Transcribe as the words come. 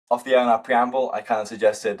off the air in our preamble, I kind of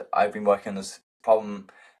suggested I've been working on this problem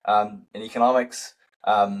in economics,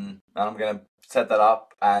 and I'm going to set that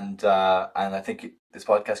up, and I think this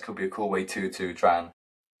podcast could be a cool way to try and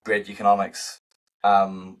bridge economics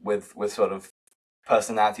with sort of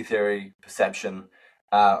personality theory, perception,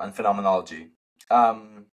 and phenomenology.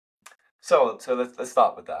 So let's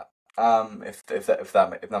start with that. If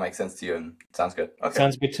that makes sense to you and sounds good. Okay.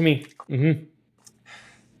 Sounds good to me. Mm-hmm.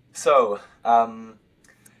 So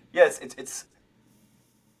yes, it's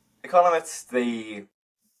economists. They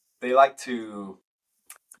like to,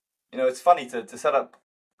 it's funny to set up.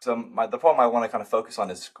 So the problem I want to kind of focus on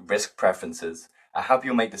is risk preferences. How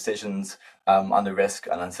people make decisions under risk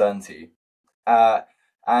and uncertainty.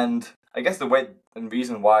 And I guess the way and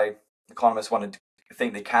reason why economists want to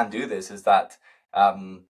think they can do this is that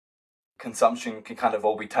consumption can kind of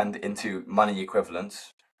all be turned into money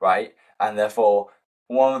equivalents, right? And therefore,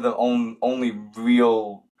 one of the only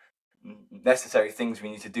real necessary things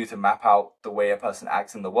we need to do to map out the way a person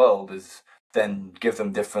acts in the world is then give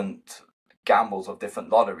them different gambles of different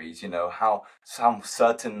lotteries. How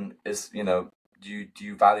certain is, do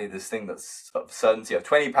you value this thing that's of certainty of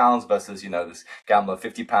 £20 versus, this gamble of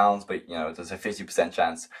 £50, but, there's a 50%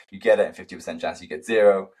 chance you get it and 50% chance you get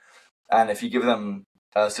zero. And if you give them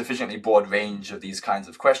a sufficiently broad range of these kinds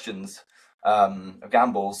of questions, of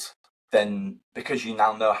gambles, then because you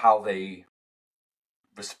now know how they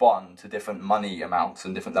respond to different money amounts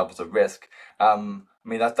and different levels of risk,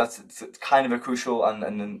 that's kind of a crucial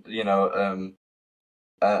and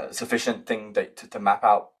sufficient thing to map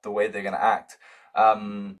out the way they're going to act.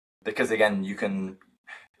 Because again,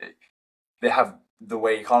 they have the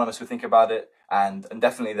way economists would think about it, and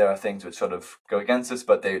definitely there are things which sort of go against this,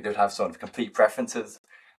 but they would have sort of complete preferences,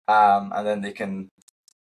 and then they can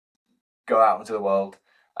go out into the world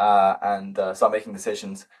and start making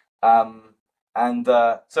decisions.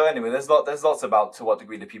 So anyway, there's lots about to what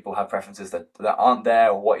degree do people have preferences that aren't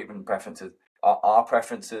there, or what even preferences are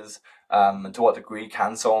preferences, and to what degree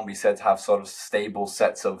can someone be said to have sort of stable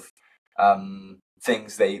sets of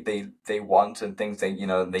things they want and things they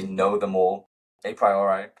know them all a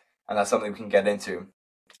priori, and that's something we can get into,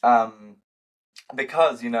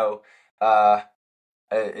 because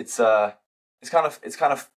it's kind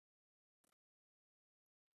of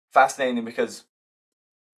fascinating, because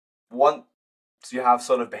once you have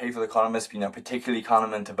sort of behavioral economists, particularly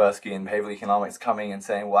Kahneman and Tversky and behavioral economics coming and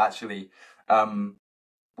saying, well, actually,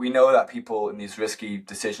 we know that people in these risky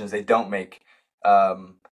decisions, they don't make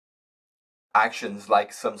actions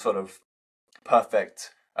like some sort of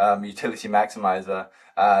perfect utility maximizer,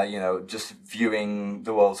 just viewing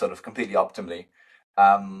the world sort of completely optimally.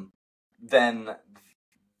 Then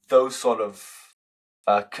those sort of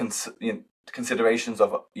considerations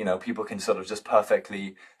of people can sort of just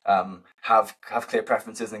perfectly have clear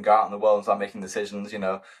preferences and go out in the world and start making decisions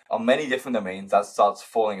on many different domains, that starts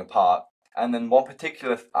falling apart. And then one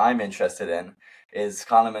particular I'm interested in is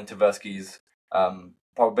Kahneman and Tversky's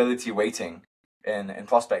probability weighting in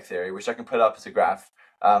prospect theory, which I can put up as a graph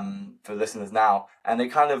for listeners now. And it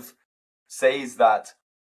kind of says that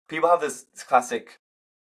people have this classic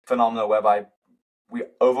phenomenon whereby we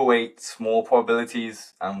overweight small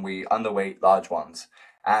probabilities and we underweight large ones.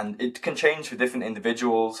 And it can change for different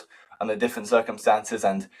individuals under different circumstances.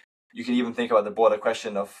 And you can even think about the broader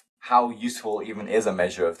question of how useful even is a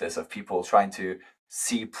measure of this, of people trying to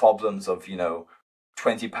see problems of,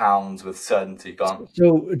 £20 with certainty gone.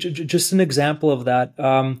 So just an example of that.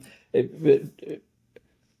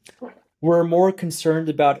 We're more concerned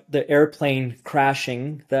about the airplane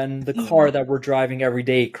crashing than the car that we're driving every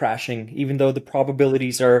day crashing, even though the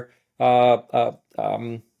probabilities are like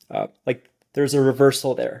there's a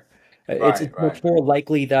reversal there. It's much more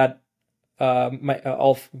likely that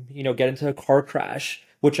I'll get into a car crash,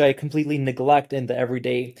 which I completely neglect in the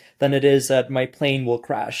everyday, than it is that my plane will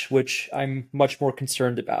crash, which I'm much more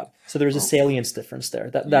concerned about. So there's a salience difference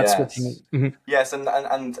there. That's what you mean. Mm-hmm. Yes, and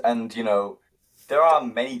there are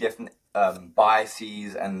many different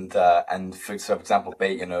biases and for example,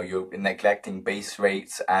 you're neglecting base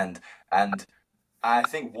rates and I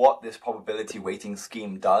think what this probability weighting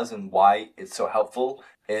scheme does and why it's so helpful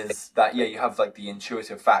is that you have like the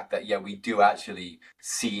intuitive fact that we do actually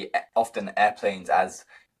see often airplanes as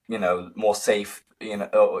more safe,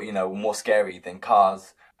 more scary than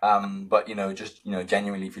cars, but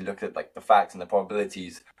genuinely, if you look at like the facts and the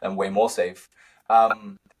probabilities, then way more safe.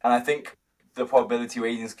 And I think the probability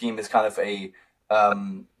weighting scheme is kind of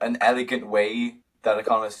an elegant way that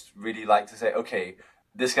economists really like to say, okay,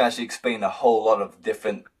 this can actually explain a whole lot of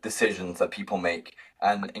different decisions that people make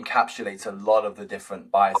and encapsulates a lot of the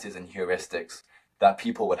different biases and heuristics that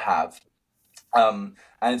people would have. And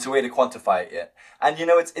it's a way to quantify it. And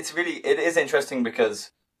it is interesting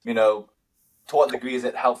because to what degree is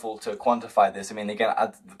it helpful to quantify this? I mean, again,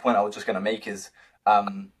 the point I was just going to make is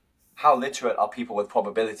how literate are people with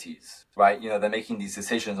probabilities, right? They're making these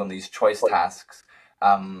decisions on these choice tasks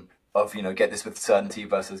of get this with certainty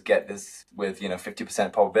versus get this with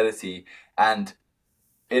 50% probability. And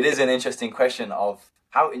it is an interesting question of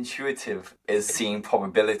how intuitive is seeing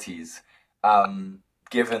probabilities,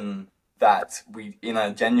 given that we in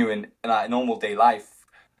our normal day life,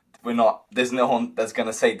 there's no one that's going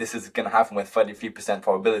to say this is going to happen with 33%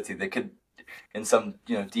 probability. There could, in some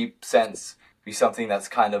deep sense, be something that's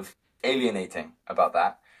kind of alienating about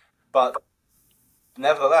that. But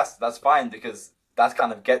nevertheless, that's fine, because that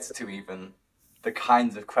kind of gets to even the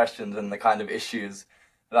kinds of questions and the kind of issues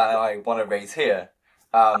that I want to raise here.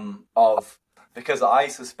 Because I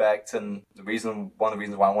suspect, and one of the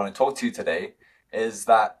reasons why I want to talk to you today is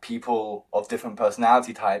that people of different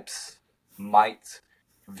personality types might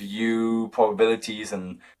view probabilities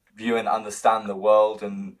and view and understand the world,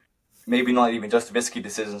 and maybe not even just risky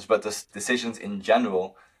decisions, but just decisions in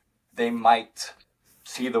general. They might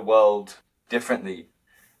see the world differently,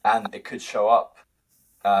 and it could show up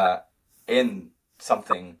in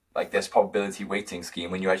something like this probability weighting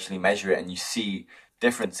scheme when you actually measure it and you see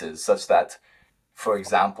differences, such that, for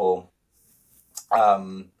example,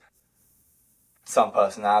 some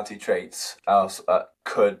personality traits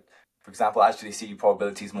could, for example, actually see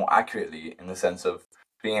probabilities more accurately, in the sense of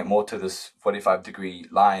bringing it more to this 45-degree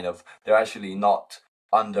line of they're actually not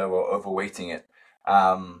under or overweighting it.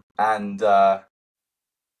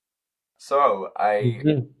 So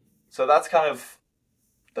that's kind of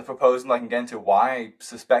the proposal. I can get into why I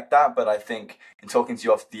suspect that, but I think in talking to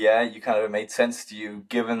you off the air, you kind of made sense to you,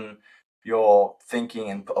 given your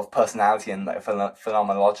thinking of personality and a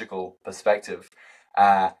phenomenological perspective.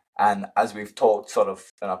 And as we've talked sort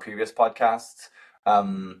of in our previous podcasts,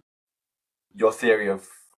 your theory of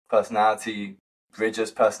personality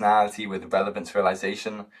bridges personality with relevance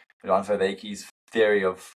realization, John Vervaeke's theory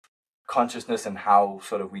of consciousness and how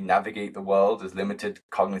sort of we navigate the world as limited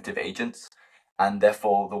cognitive agents. And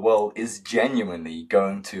therefore, the world is genuinely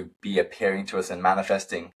going to be appearing to us and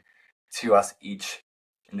manifesting to us each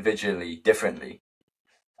individually differently.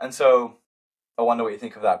 And so I wonder what you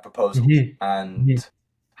think of that proposal, and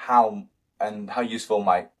how useful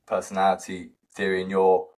might personality theory and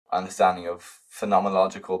your understanding of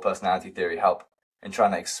phenomenological personality theory help in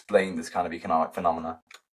trying to explain this kind of economic phenomena.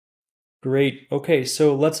 Great. Okay,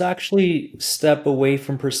 so let's actually step away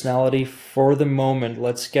from personality for the moment.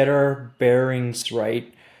 Let's get our bearings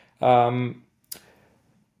right. So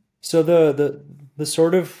the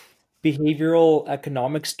sort of behavioral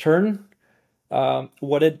economics turn, as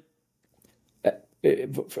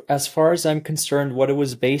far as I'm concerned, what it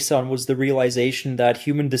was based on was the realization that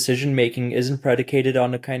human decision making isn't predicated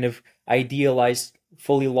on a kind of idealized,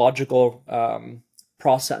 fully logical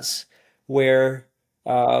process, where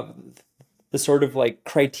the sort of like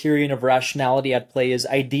criterion of rationality at play is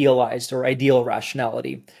idealized or ideal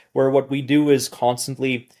rationality, where what we do is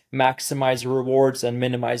constantly maximize rewards and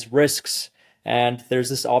minimize risks, and there's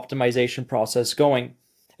this optimization process going.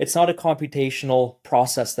 It's not a computational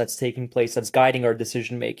process that's taking place that's guiding our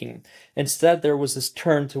decision making. Instead, there was this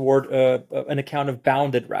turn toward an account of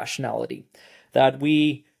bounded rationality, that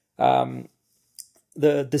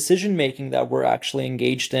the decision making that we're actually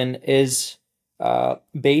engaged in is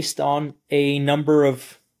based on a number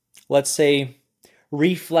of, let's say,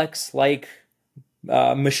 reflex-like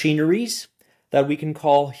machineries that we can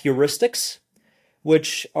call heuristics,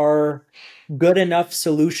 which are good enough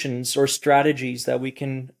solutions or strategies that we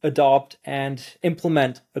can adopt and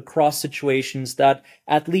implement across situations that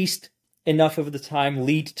at least enough of the time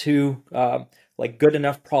lead to like good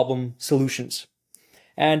enough problem solutions.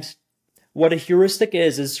 And what a heuristic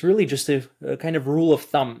is really just a kind of rule of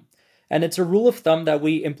thumb. And it's a rule of thumb that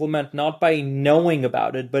we implement not by knowing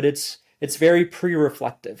about it, but it's very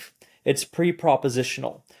pre-reflective. It's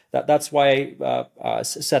pre-propositional. That's why I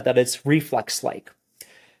said that it's reflex-like.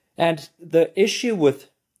 And the issue with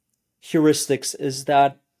heuristics is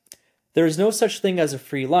that there's no such thing as a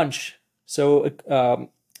free lunch. So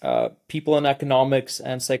people in economics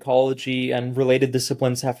and psychology and related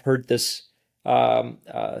disciplines have heard this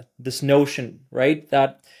this notion, right?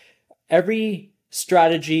 That every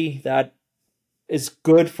strategy that is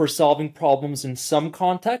good for solving problems in some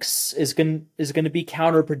contexts is going to be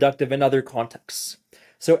counterproductive in other contexts.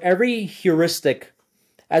 So every heuristic,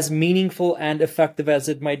 as meaningful and effective as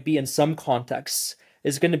it might be in some contexts,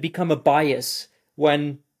 is going to become a bias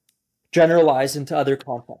when generalized into other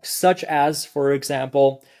contexts, such as, for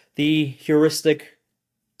example, the heuristic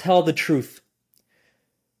tell the truth,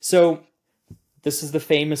 So this is the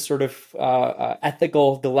famous sort of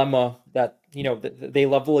ethical dilemma that they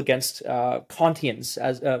level against Kantians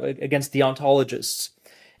as against deontologists.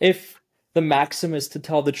 If the maxim is to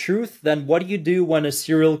tell the truth, then what do you do when a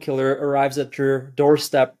serial killer arrives at your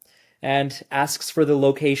doorstep and asks for the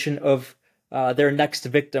location of their next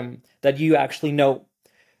victim that you actually know?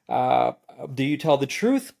 Do you tell the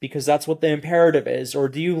truth because that's what the imperative is, or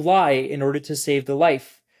do you lie in order to save the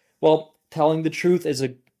life? Well, telling the truth is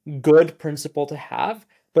a good principle to have,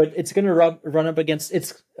 but it's going to run up against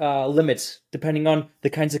its limits depending on the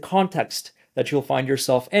kinds of context that you'll find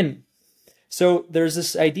yourself in. So there's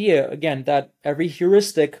this idea, again, that every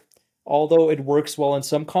heuristic, although it works well in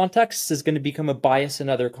some contexts, is going to become a bias in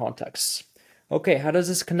other contexts. Okay, how does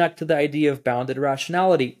this connect to the idea of bounded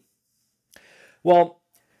rationality? Well,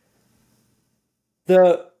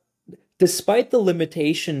 despite the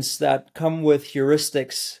limitations that come with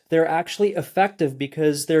heuristics, they're actually effective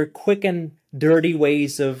because they're quick and dirty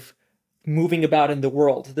ways of moving about in the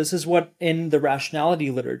world. This is what in the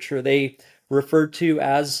rationality literature they refer to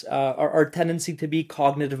as our tendency to be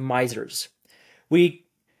cognitive misers.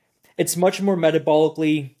 It's much more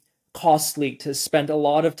metabolically costly to spend a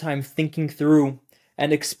lot of time thinking through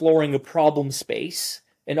and exploring a problem space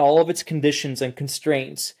in all of its conditions and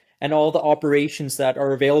constraints and all the operations that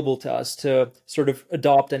are available to us to sort of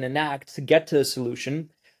adopt and enact to get to a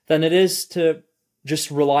solution than it is to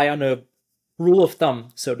just rely on a rule of thumb,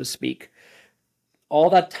 so to speak.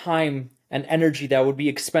 All that time and energy that would be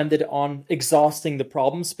expended on exhausting the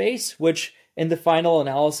problem space, which in the final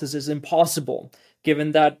analysis is impossible,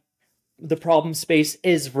 given that the problem space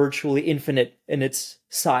is virtually infinite in its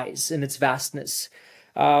size, in its vastness.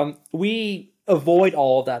 We avoid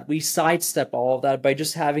all of that. We sidestep all of that by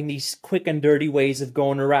just having these quick and dirty ways of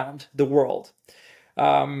going around the world.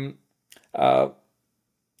 So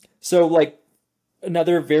like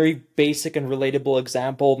another very basic and relatable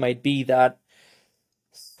example might be that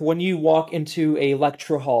when you walk into a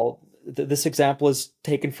lecture hall, this example is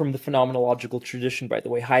taken from the phenomenological tradition, by the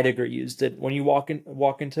way. Heidegger used it. When you walk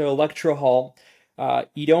into a lecture hall,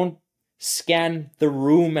 you don't scan the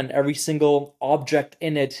room and every single object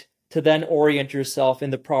in it to then orient yourself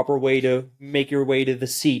in the proper way to make your way to the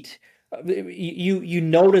seat. You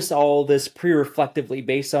notice all this pre-reflectively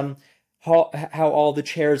based on how all the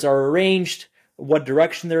chairs are arranged, what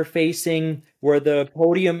direction they're facing, where the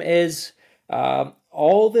podium is.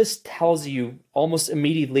 All this tells you almost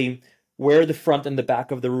immediately where the front and the back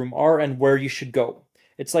of the room are and where you should go.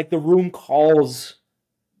 It's like the room calls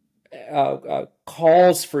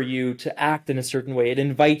for you to act in a certain way. It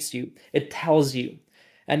invites you. It tells you.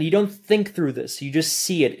 And you don't think through this. You just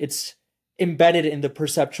see it. It's embedded in the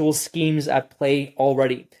perceptual schemes at play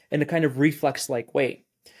already in a kind of reflex-like way.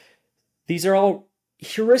 These are all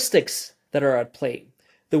heuristics that are at play.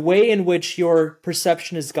 The way in which your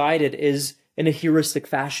perception is guided is in a heuristic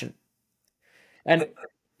fashion. And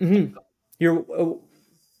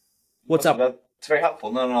what's up? That's very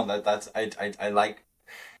helpful. I like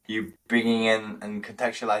you bringing in and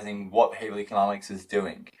contextualizing what behavioral economics is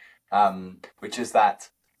doing, which is that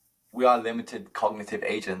we are limited cognitive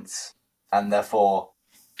agents, and therefore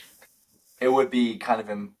it would be kind of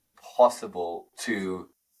impossible to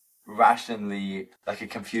rationally, like a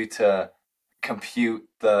computer, compute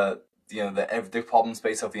the problem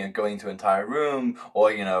space of going to an entire room,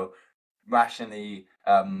 or rationally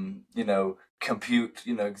compute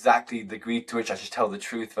exactly the degree to which I should tell the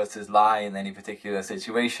truth versus lie in any particular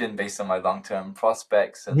situation based on my long-term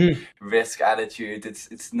prospects and risk attitude.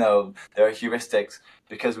 It's no, there are heuristics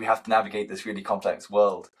because we have to navigate this really complex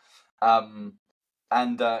world. And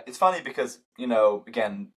it's funny because,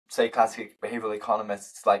 again, say classic behavioral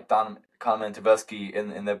economists like Dan Kahneman and Tversky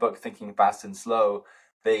in their book Thinking Fast and Slow,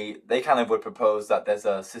 they kind of would propose that there's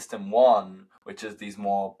a system one, which is these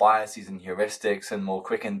more biases and heuristics and more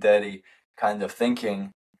quick and dirty kind of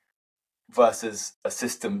thinking, versus a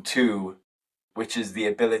system two, which is the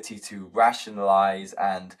ability to rationalize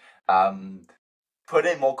and put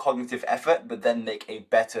in more cognitive effort, but then make a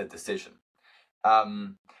better decision.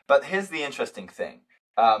 But here's the interesting thing.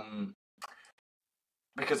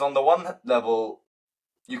 Because on the one level,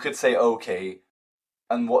 you could say, okay,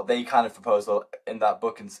 and what they kind of propose in that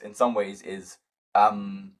book in some ways is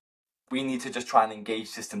we need to just try and engage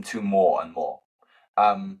system two more and more.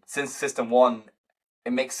 Since system one,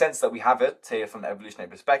 it makes sense that we have it, say from an evolutionary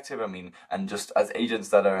perspective, and just as agents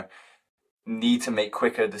that need to make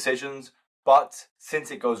quicker decisions. But since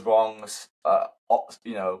it goes wrong,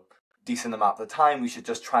 decent amount of the time, we should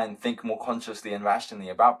just try and think more consciously and rationally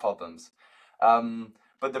about problems.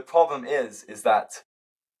 But the problem is that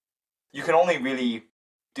you can only really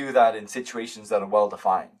do that in situations that are well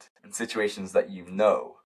defined, in situations that you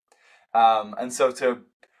know. And so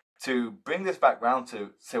to bring this back round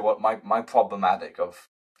to say what my problematic of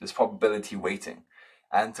this probability weighting,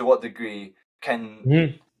 and to what degree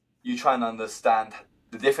can you try and understand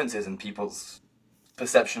the differences in people's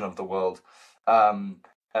perception of the world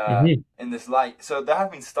in this light. So there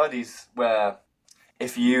have been studies where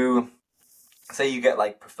if you say you get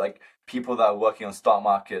like people that are working on stock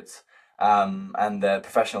markets and they're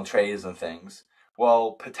professional traders and things,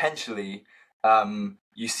 well, potentially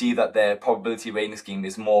you see that their probability weighting scheme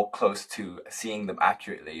is more close to seeing them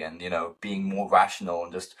accurately and, you know, being more rational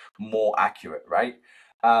and just more accurate, right?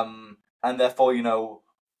 And therefore, you know,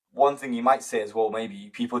 one thing you might say is, well,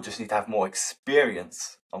 maybe people just need to have more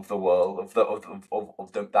experience of the world,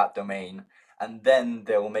 that domain, and then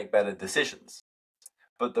they will make better decisions.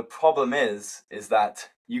 But the problem is that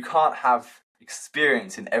you can't have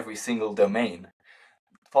experience in every single domain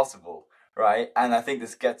possible, right? And I think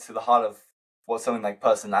this gets to the heart of what something like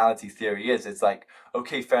personality theory is. It's like,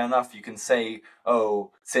 okay, fair enough, you can say,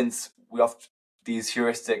 oh, since these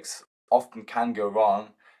heuristics often can go wrong,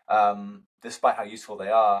 despite how useful they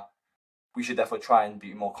are, we should therefore try and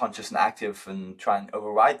be more conscious and active and try and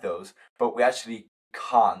override those. But we actually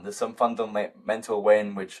can't. There's some fundamental way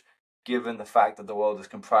in which, given the fact that the world is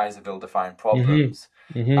comprised of ill-defined problems,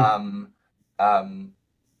 you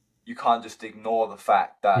can't just ignore the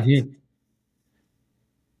fact that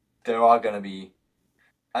there are going to be,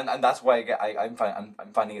 and that's why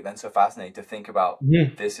I'm finding it then so fascinating to think about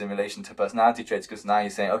this in relation to personality traits, because now you're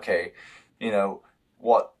saying, okay, you know,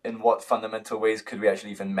 in what fundamental ways could we actually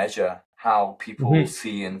even measure how people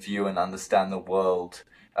see and view and understand the world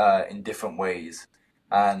in different ways,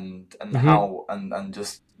 and how and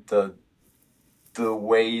just the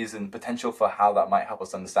ways and potential for how that might help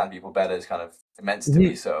us understand people better is kind of immense to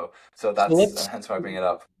me. So that's hence why I bring it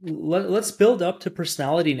up. Let's build up to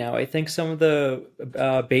personality now. I think some of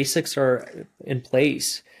the basics are in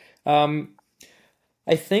place.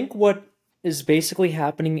 I think what is basically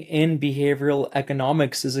happening in behavioral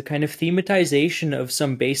economics is a kind of thematization of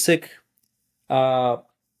some basic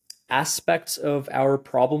aspects of our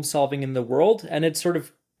problem solving in the world, and it sort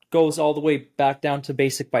of goes all the way back down to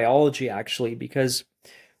basic biology, actually, because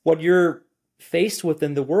what you're faced with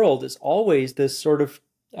in the world is always this sort of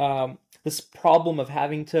this problem of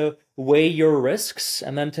having to weigh your risks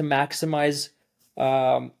and then to maximize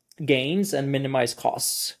gains and minimize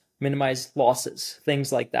costs, minimize losses,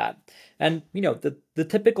 things like that. And, you know, the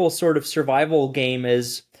typical sort of survival game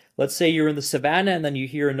is, let's say you're in the savannah and then you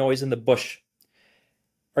hear a noise in the bush.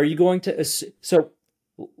 Are you going to... So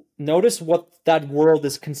notice what that world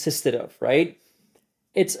is consisted of, right?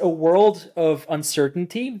 It's a world of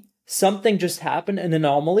uncertainty. Something just happened, an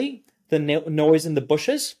anomaly, the noise in the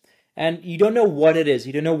bushes, and you don't know what it is.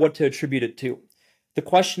 You don't know what to attribute it to. The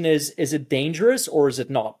question is it dangerous or is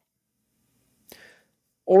it not?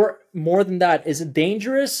 Or more than that, is it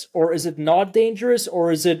dangerous or is it not dangerous,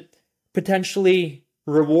 or is it potentially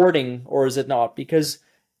rewarding or is it not? Because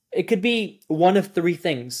it could be one of three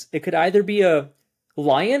things. It could either be a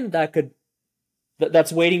lion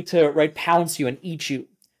that's waiting to pounce you and eat you.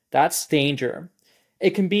 That's danger.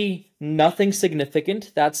 It can be nothing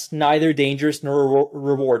significant. That's neither dangerous nor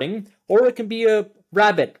rewarding. Or it can be a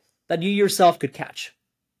rabbit that you yourself could catch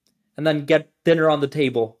and then get dinner on the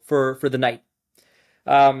table for the night.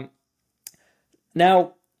 Now,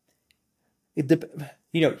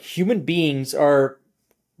 human beings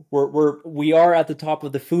we are at the top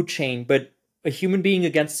of the food chain, but a human being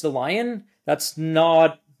against a lion, that's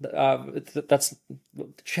not,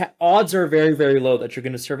 odds are very, very low that you're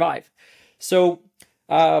going to survive. So,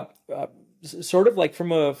 sort of like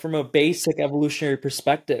from a basic evolutionary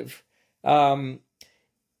perspective, if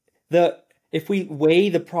we weigh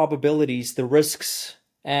the probabilities, the risks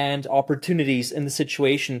and opportunities in the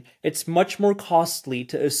situation, it's much more costly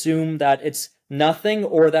to assume that it's nothing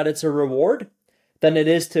or that it's a reward than it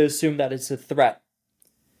is to assume that it's a threat.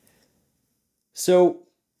 So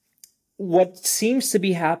what seems to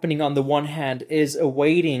be happening on the one hand is a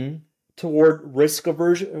weighting toward risk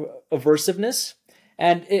aversiveness,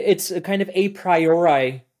 and it's a kind of a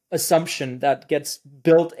priori assumption that gets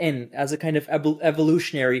built in as a kind of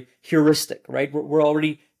evolutionary heuristic, right? We're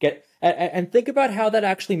already and think about how that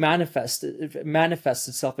actually manifests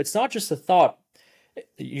itself. It's not just a thought.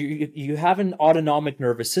 You have an autonomic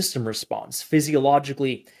nervous system response.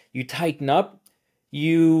 Physiologically, you tighten up,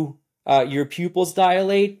 your pupils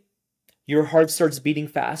dilate, your heart starts beating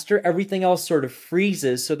faster, everything else sort of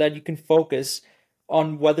freezes so that you can focus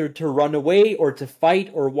on whether to run away or to fight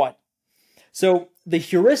or what. So the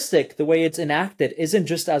heuristic, the way it's enacted, isn't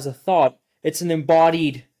just as a thought, It's an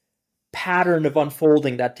embodied pattern of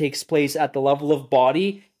unfolding that takes place at the level of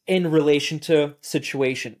body in relation to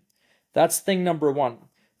situation. That's thing number one.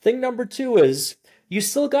 Thing number two is you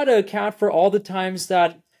still got to account for all the times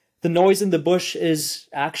that the noise in the bush is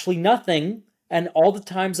actually nothing, and all the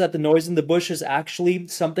times that the noise in the bush is actually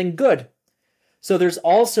something good. So there's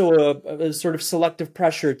also a sort of selective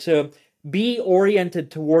pressure to be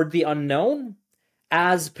oriented toward the unknown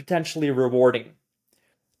as potentially rewarding,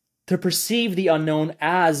 to perceive the unknown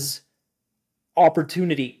as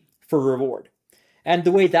opportunity for reward. And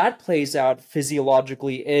the way that plays out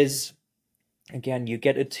physiologically is, again, you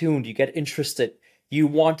get attuned, you get interested, you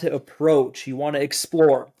want to approach, you want to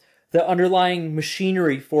explore. The underlying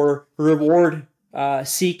machinery for reward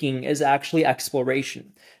seeking is actually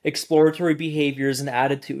exploration. Exploratory behaviors and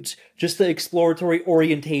attitudes. Just the exploratory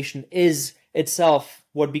orientation is itself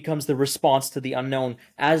what becomes the response to the unknown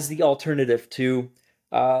as the alternative to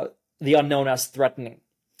the unknown as threatening.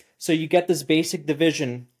 So you get this basic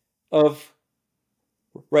division of,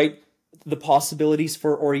 right, the possibilities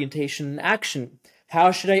for orientation and action.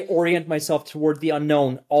 How should I orient myself toward the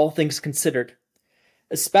unknown, all things considered?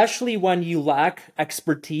 Especially when you lack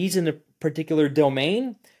expertise in a particular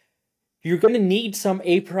domain, you're going to need some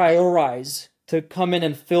a priori's to come in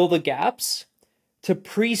and fill the gaps, to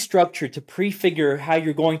pre-structure, to prefigure how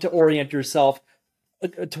you're going to orient yourself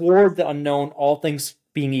toward the unknown, all things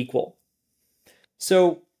being equal.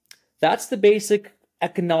 So that's the basic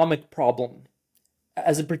economic problem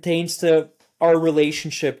as it pertains to our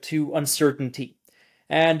relationship to uncertainty.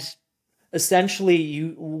 And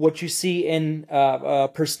essentially, what you see in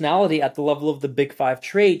personality at the level of the Big Five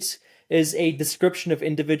traits is a description of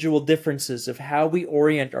individual differences of how we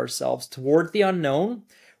orient ourselves toward the unknown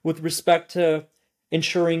with respect to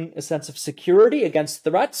ensuring a sense of security against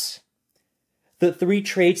threats. The three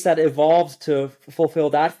traits that evolved to fulfill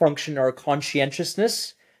that function are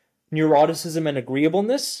conscientiousness, neuroticism, and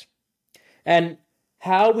agreeableness. And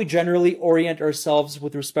how we generally orient ourselves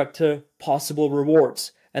with respect to possible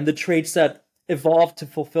rewards. And the traits that evolved to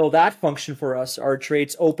fulfill that function for us are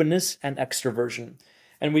traits openness and extroversion.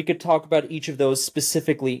 And we could talk about each of those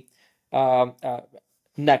specifically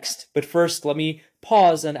next. But first, let me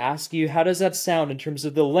pause and ask you, how does that sound in terms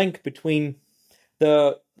of the link between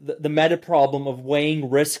the meta problem of weighing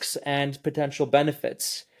risks and potential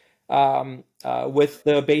benefits with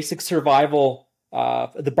the basic survival,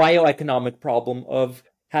 the bioeconomic problem of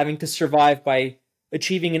having to survive by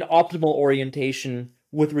achieving an optimal orientation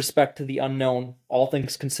with respect to the unknown, all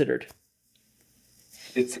things considered?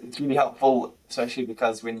 It's really helpful, especially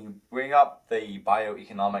because when you bring up the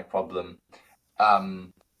bioeconomic problem,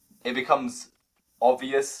 it becomes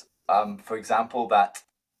obvious, for example, that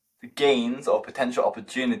the gains or potential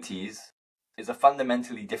opportunities is a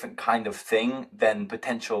fundamentally different kind of thing than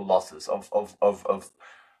potential losses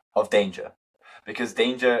of danger. Because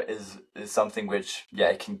danger is something which, yeah,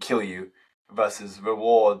 it can kill you, versus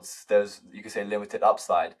rewards, there's, you could say, limited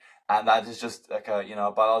upside. And that is just like a,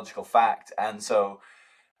 a biological fact. And so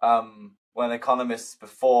when economists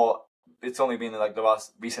before, it's only been like the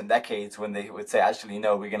last recent decades when they would say, actually,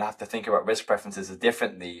 no, we're going to have to think about risk preferences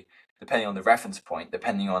differently, depending on the reference point,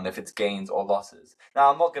 depending on if it's gains or losses.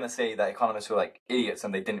 Now, I'm not going to say that economists were like idiots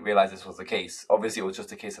and they didn't realize this was the case. Obviously, it was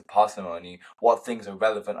just a case of parsimony, what things are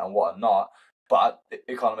relevant and what are not. But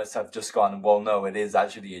economists have just gone, well, no, it is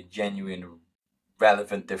actually a genuine,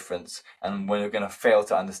 relevant difference. And we're going to fail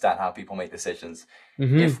to understand how people make decisions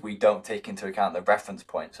if we don't take into account the reference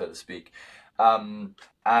point, so to speak. And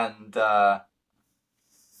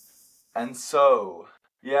so,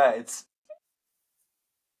 yeah,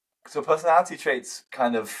 so personality traits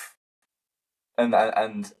kind of,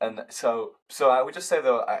 and so I would just say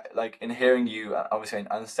though, like in hearing you, obviously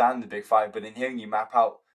I understand the Big Five, but in hearing you map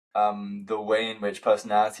out the way in which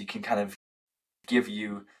personality can kind of give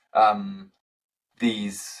you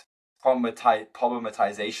these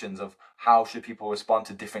problematizations of how should people respond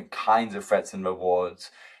to different kinds of threats and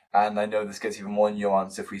rewards. And I know this gets even more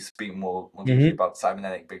nuanced if we speak more deeply about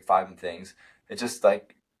cybernetic Big Five and things. It's just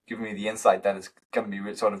like giving me the insight that is going to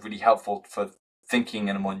be sort of really helpful for thinking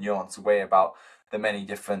in a more nuanced way about the many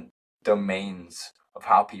different domains of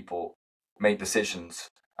how people make decisions,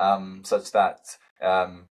 such that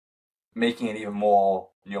making it even more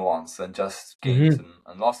nuanced than just gains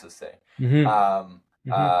and losses, say. Could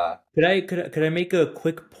I make a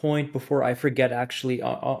quick point before I forget, actually,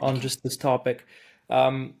 on just this topic?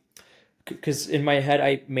 Because in my head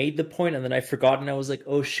I made the point and then I forgot, and I was like,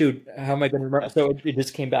 oh shoot, how am I going to remember? So it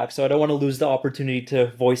just came back. So I don't want to lose the opportunity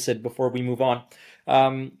to voice it before we move on.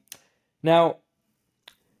 Now,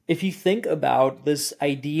 if you think about this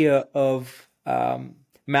idea of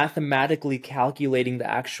mathematically calculating the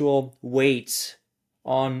actual weights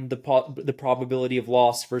on the probability of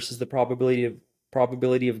loss versus the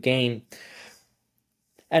probability of gain,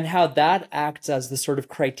 and how that acts as the sort of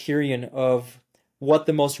criterion of what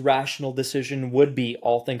the most rational decision would be,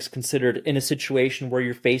 all things considered, in a situation where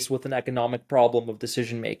you're faced with an economic problem of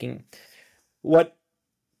decision making. What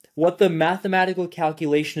the mathematical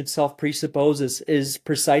calculation itself presupposes is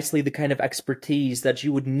precisely the kind of expertise that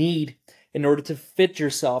you would need in order to fit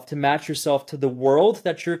yourself, to match yourself to the world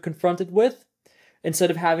that you're confronted with,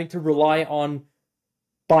 instead of having to rely on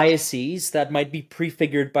biases that might be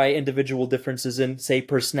prefigured by individual differences in, say,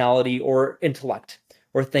 personality or intellect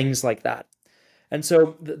or things like that. And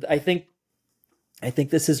so I think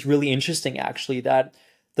this is really interesting, actually, that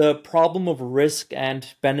the problem of risk and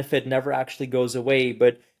benefit never actually goes away,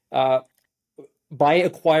 but by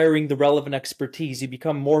acquiring the relevant expertise, you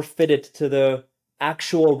become more fitted to the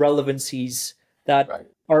actual relevancies that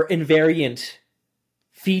are invariant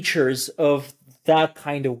features of that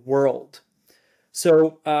kind of world.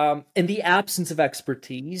 So in the absence of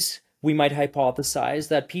expertise, we might hypothesize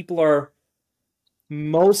that people are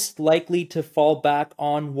most likely to fall back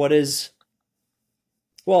on what is,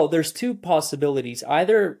 well, there's two possibilities.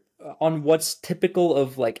 Either on what's typical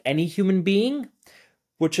of like any human being,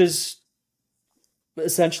 which is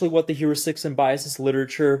essentially what the heuristics and biases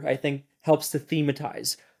literature, I think, helps to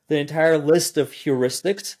thematize. The entire list of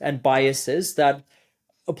heuristics and biases that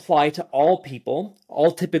apply to all people,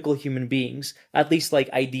 all typical human beings, at least like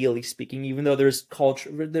ideally speaking, even though there's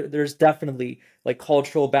definitely like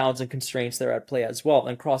cultural bounds and constraints there at play as well,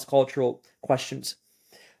 and cross-cultural questions.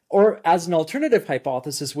 Or as an alternative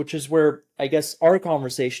hypothesis, which is where I guess our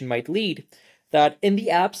conversation might lead, that in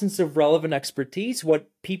the absence of relevant expertise, what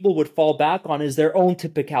people would fall back on is their own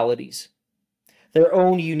typicalities, their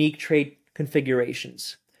own unique trait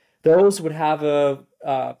configurations. Those would have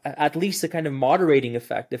at least a kind of moderating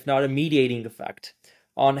effect, if not a mediating effect,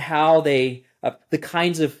 on how they, the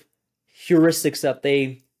kinds of heuristics that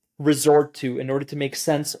they resort to in order to make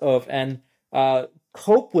sense of and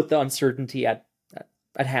cope with the uncertainty at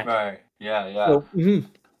hand. Right. Yeah. So,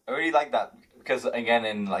 I really like that, because again,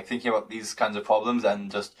 in like thinking about these kinds of problems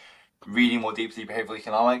and just reading more deeply behavioral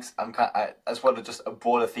economics, that's what just a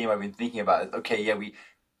broader theme I've been thinking about. Is, okay, yeah, you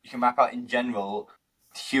can map out in general.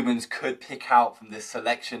 Humans could pick out from this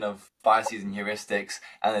selection of biases and heuristics,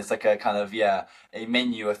 and it's like a kind of a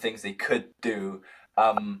menu of things they could do.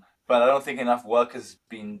 But I don't think enough work has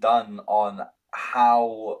been done on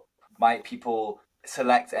how might people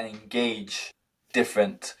select and engage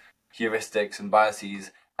different heuristics and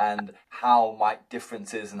biases, and how might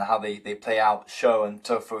differences and how they play out show. And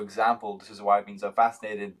so, for example, this is why I've been so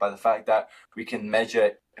fascinated by the fact that we can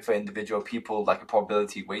measure for individual people like a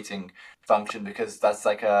probability weighting function, because that's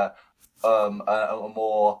like a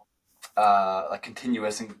more like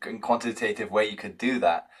continuous and quantitative way you could do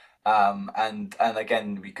that. And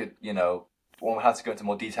again, we could, one would have to go into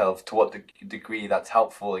more detail of to what degree that's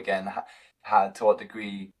helpful. Again, to what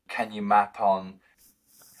degree can you map on,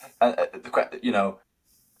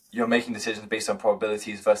 you're making decisions based on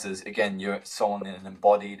probabilities versus, again, you're someone in an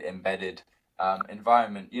embodied, embedded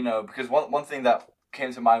environment. Because one thing that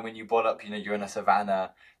came to mind when you brought up, you're in a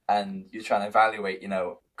savannah and you're trying to evaluate,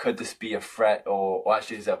 could this be a threat or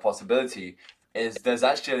actually is there a possibility, is there's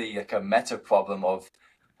actually like a meta problem of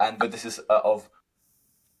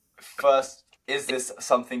first, is this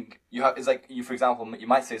something you have, is like, for example, you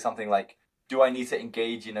might say something like, do I need to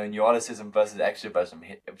engage, neuroticism versus extroversion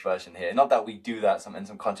version here? Not that we do that in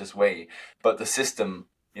some conscious way, but the system,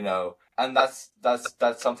 and that's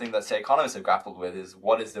something that, say, economists have grappled with, is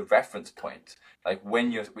what is the reference point? Like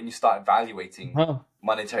when you start evaluating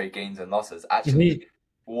monetary gains and losses, actually,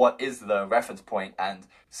 what is the reference point? And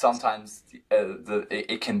sometimes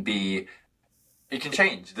it can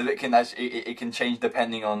change. It can change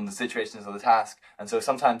depending on the situations of the task, and so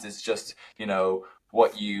sometimes it's just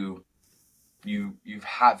what you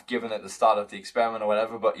have given at the start of the experiment or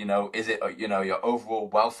whatever, but is it your overall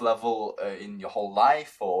wealth level in your whole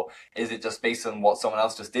life, or is it just based on what someone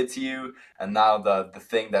else just did to you, and now the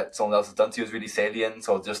thing that someone else has done to you is really salient,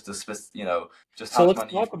 or just just how much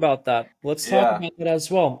money. So let's talk about that. Let's talk about that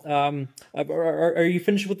as well. Are you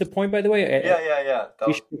finished with the point, by the way? Yeah.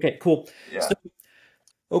 Okay, cool. Yeah. So,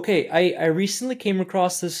 okay, I recently came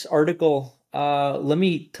across this article. Let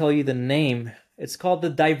me tell you the name. It's called The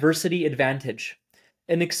Diversity Advantage,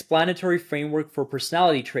 an explanatory framework for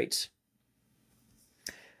personality traits.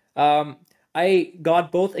 I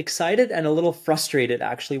got both excited and a little frustrated,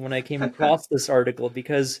 actually, when I came across this article,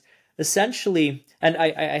 because essentially, and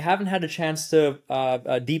I haven't had a chance to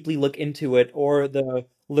deeply look into it or the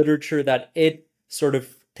literature that it sort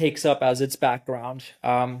of takes up as its background.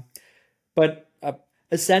 But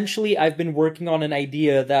essentially, I've been working on an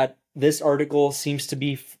idea that this article seems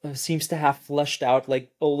to have fleshed out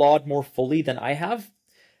like a lot more fully than I have,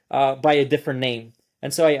 by a different name.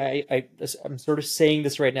 And so I'm sort of saying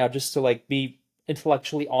this right now just to like be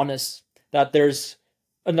intellectually honest that there's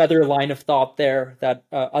another line of thought there that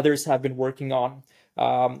others have been working on,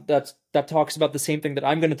 that talks about the same thing that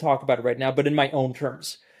I'm going to talk about right now, but in my own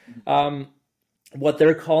terms. What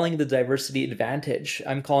they're calling the diversity advantage,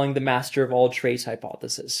 I'm calling the master of all traits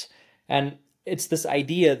hypothesis. And it's this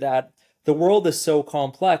idea that the world is so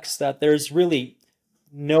complex that there's really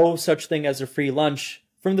no such thing as a free lunch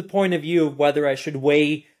from the point of view of whether I should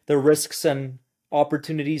weigh the risks and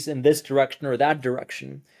opportunities in this direction or that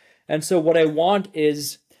direction. And so what I want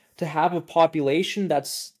is to have a population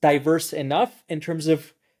that's diverse enough in terms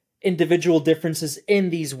of individual differences in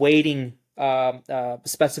these weighting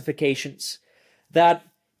specifications, that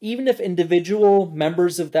even if individual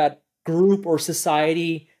members of that group or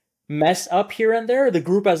society mess up here and there, the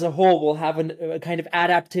group as a whole will have a kind of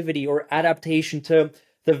adaptivity or adaptation to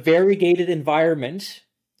the variegated environment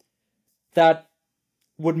that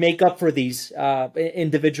would make up for these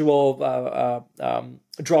individual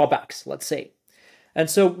drawbacks, let's say. And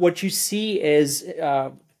so what you see is,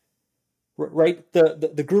 right,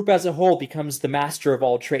 the group as a whole becomes the master of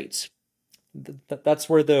all traits. That's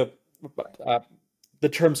where the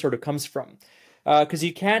term sort of comes from. Because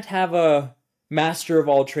you can't have a master of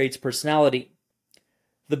all trades personality.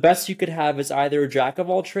 The best you could have is either a jack of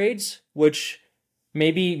all trades, which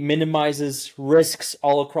maybe minimizes risks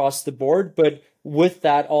all across the board, but with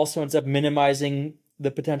that also ends up minimizing the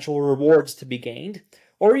potential rewards to be gained.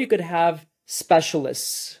 Or you could have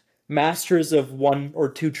specialists, masters of one or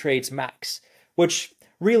two trades max, which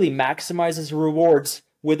really maximizes rewards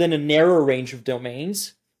within a narrow range of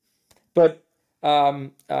domains, but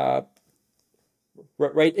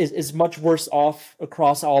right, is much worse off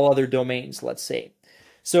across all other domains, let's say.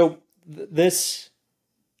 So this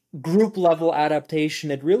group level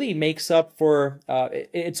adaptation, it really makes up for,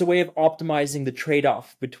 it's a way of optimizing the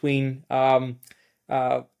trade-off between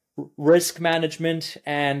risk management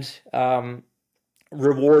and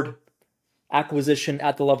reward acquisition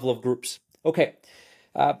at the level of groups. Okay,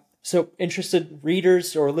 so interested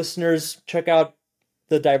readers or listeners, check out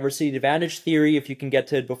the diversity advantage theory if you can get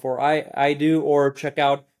to it before I do, or check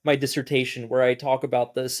out my dissertation where I talk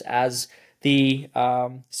about this as the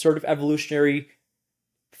sort of evolutionary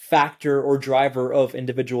factor or driver of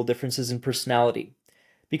individual differences in personality.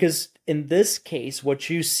 Because in this case, what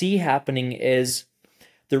you see happening is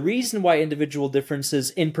the reason why individual differences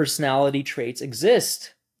in personality traits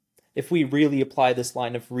exist, if we really apply this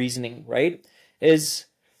line of reasoning, right, is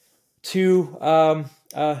to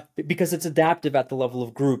because it's adaptive at the level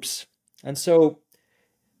of groups. And so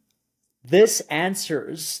this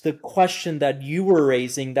answers the question that you were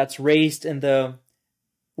raising, that's raised in the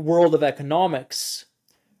world of economics,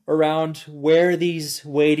 around where these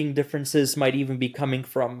weighting differences might even be coming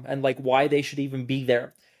from and like why they should even be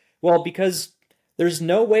there. Well, because there's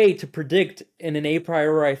no way to predict in an a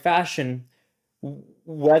priori fashion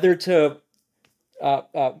whether to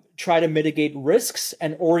try to mitigate risks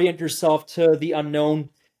and orient yourself to the unknown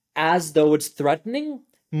as though it's threatening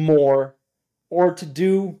more, or to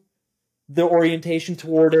do the orientation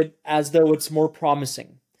toward it as though it's more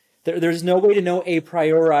promising. There's no way to know a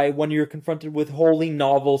priori when you're confronted with wholly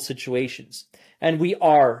novel situations. And we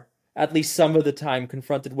are, at least some of the time,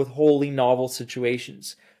 confronted with wholly novel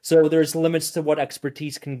situations. So there's limits to what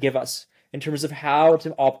expertise can give us in terms of how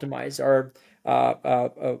to optimize our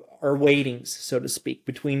weightings, so to speak,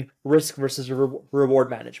 between risk versus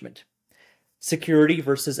reward management, security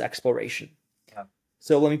versus exploration. Yeah.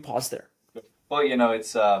 So let me pause there. Well, you know,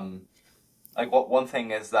 it's like one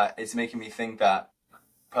thing is that it's making me think that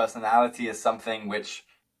personality is something which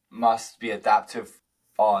must be adaptive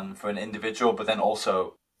for an individual, but then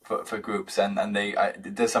also for groups, and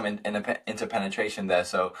there's some interpenetration there.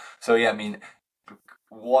 So yeah, I mean,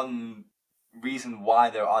 one reason why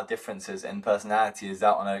there are differences in personality is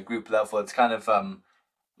that on a group level, it's kind of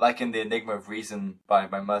like in the Enigma of Reason by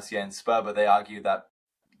Mercier and Sperber, they argue that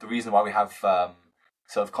the reason why we have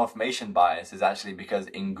sort of confirmation bias is actually because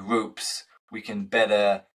in groups we can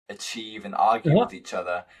better achieve and argue with each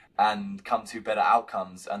other and come to better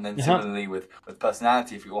outcomes. And then similarly with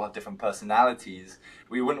personality, if we all have different personalities,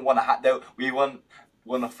 we wouldn't want to we want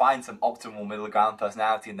to find some optimal middle ground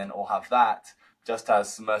personality and then all have that. just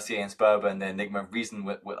as Mercier and Sperber and the Enigma of Reason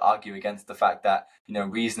would argue against the fact that, you know,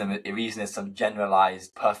 reason is some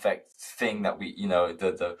generalized perfect thing that we, you know,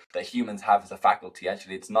 that humans have as a faculty.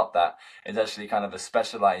 Actually, it's not that. It's actually kind of a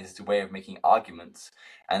specialized way of making arguments.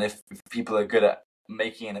 And if people are good at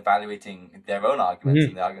making and evaluating their own arguments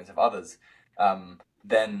and the arguments of others,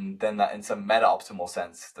 then that in some meta optimal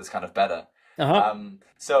sense, that's kind of better.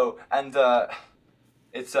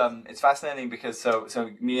 It's fascinating because so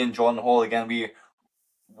me and John Hall again,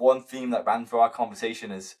 one theme that ran through our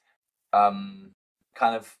conversation is kind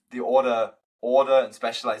of the order and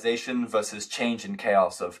specialization versus change and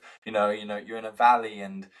chaos of, you know, you're in a valley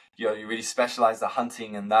and you really specialize the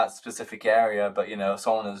hunting in that specific area, but, you know,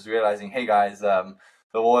 someone is realizing, hey guys, the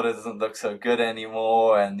water doesn't look so good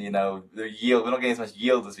anymore, and, you know, the yield, we're not getting as much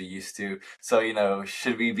yield as we used to, so, you know,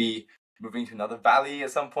 should we be moving to another valley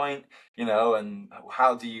at some point, you know, and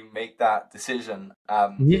how do you make that decision?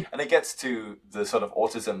 And it gets to the sort of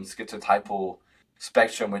autism schizotypal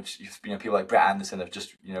spectrum, which, you know, people like Brett Anderson have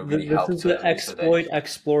just, you know, really helped. This is the exploit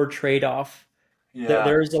explore trade-off. Yeah.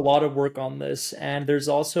 There's a lot of work on this, and there's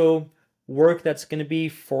also work that's going to be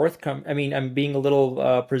forthcoming. I mean, I'm being a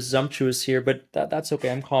little presumptuous here, but that's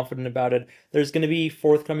okay. I'm confident about it. There's going to be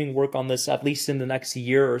forthcoming work on this, at least in the next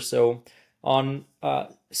year or so, on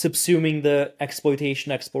subsuming the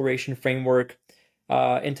exploitation exploration framework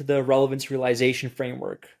into the relevance realization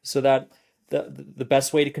framework, so that the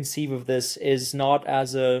best way to conceive of this is not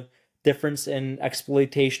as a difference in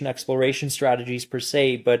exploitation exploration strategies per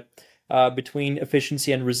se, but between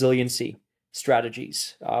efficiency and resiliency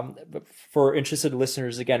strategies. For interested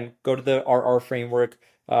listeners, again, go to the RR framework,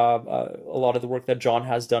 a lot of the work that John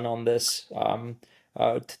has done on this,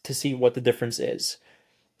 to see what the difference is.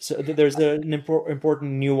 So there's an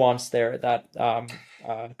important nuance there that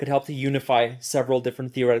could help to unify several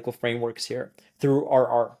different theoretical frameworks here through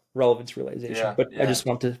RR, relevance realization. I just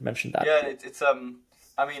want to mention that. Yeah, it's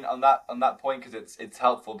I mean, on that point, because it's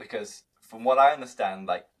helpful, because from what I understand,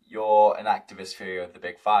 like, your enactivist theory of the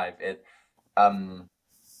Big Five,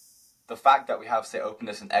 the fact that we have, say,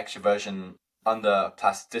 openness and extroversion under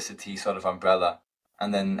plasticity sort of umbrella,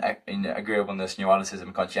 and then in agreeableness, neuroticism,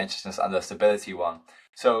 and conscientiousness under stability one.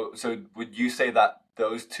 So would you say that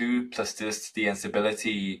those two, plasticity and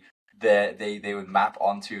stability, they would map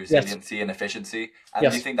onto resiliency and efficiency? And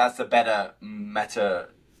do you think that's the better meta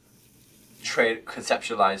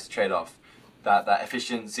conceptualized trade-off? That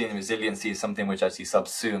efficiency and resiliency is something which actually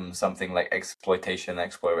subsumes something like exploitation and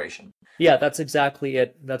exploration. Yeah, that's exactly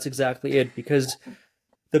it. Because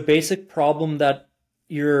the basic problem that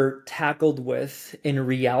you're tackled with in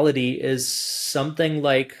reality is something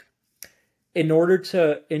like, in order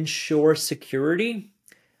to ensure security,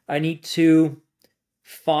 I need to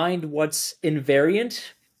find what's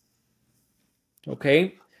invariant.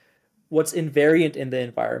 Okay, what's invariant in the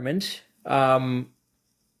environment,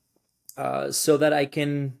 so that I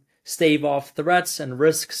can stave off threats and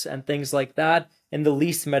risks and things like that in the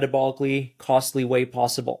least metabolically costly way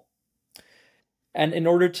possible. And in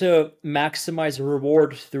order to maximize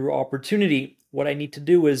reward through opportunity, what I need to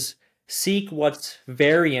do is seek what's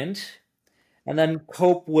variant and then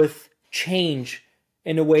cope with change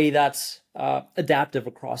in a way that's adaptive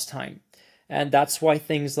across time. And that's why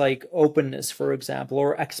things like openness, for example,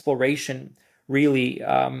 or exploration really,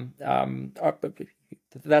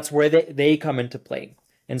 that's where they come into play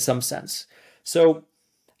in some sense. So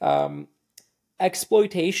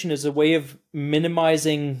exploitation is a way of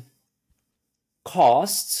minimizing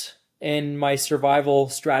costs in my survival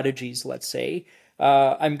strategies, let's say.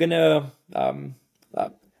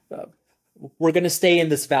 We're going to stay in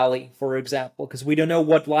this valley, for example, because we don't know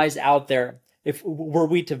what lies out there. If were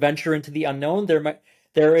we to venture into the unknown,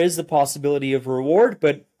 there is the possibility of reward,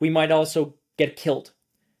 but we might also get killed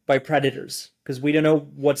by predators because we don't know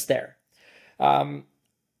what's there.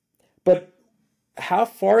 But how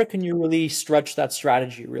far can you really stretch that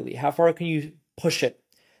strategy, really? How far can you push it?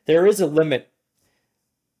 There is a limit,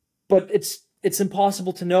 but it's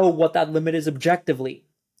impossible to know what that limit is objectively,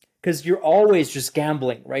 because you're always just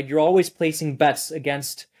gambling, right? You're always placing bets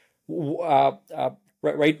against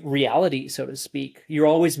reality, so to speak. You're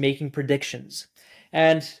always making predictions.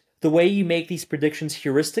 And the way you make these predictions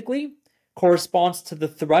heuristically corresponds to the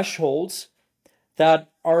thresholds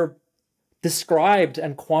that are described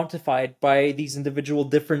and quantified by these individual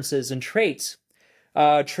differences in traits.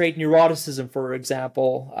 Trait neuroticism, for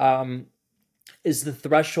example, is the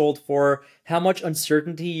threshold for how much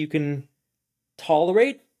uncertainty you can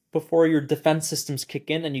tolerate before your defense systems kick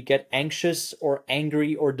in and you get anxious or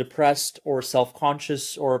angry or depressed or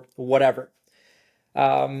self-conscious or whatever.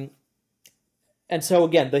 And so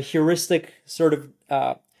again, the heuristic sort of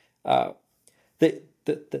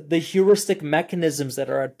the heuristic mechanisms that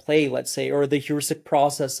are at play, let's say, or the heuristic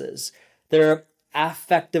processes, they're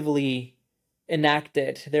affectively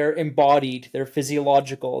enacted, they're embodied, they're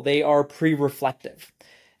physiological, they are pre-reflective.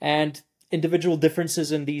 And individual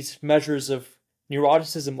differences in these measures of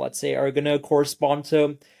neuroticism, let's say, are going to correspond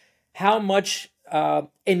to how much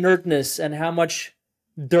inertness and how much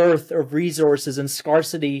dearth of resources and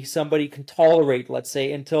scarcity somebody can tolerate, let's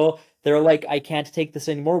say, until they're like, I can't take this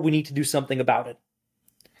anymore, we need to do something about it.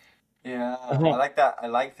 Yeah, I like that. I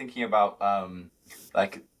like thinking about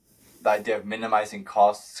like the idea of minimizing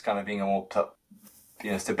costs kind of being a more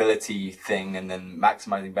stability thing, and then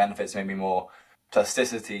maximizing benefits maybe more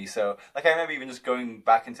plasticity. So like I remember even just going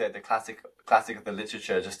back into the classic of the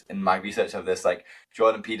literature, just in my research of this, like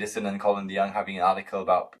Jordan Peterson and Colin DeYoung having an article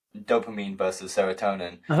about dopamine versus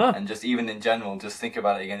serotonin, and just even in general, just think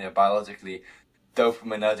about it again, biologically,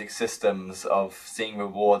 dopaminergic systems of seeing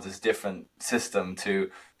rewards as different system to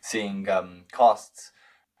seeing costs,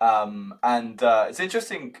 and it's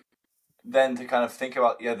interesting then to kind of think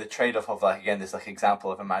about the trade-off of, like, again, this like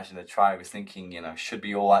example of imagine a tribe is thinking, should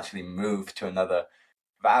we all actually move to another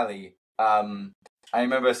valley? I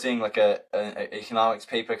remember seeing like an economics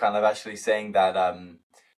paper kind of actually saying that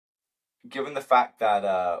given the fact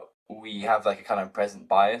that we have like a kind of present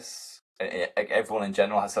bias, everyone in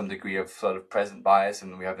general has some degree of sort of present bias,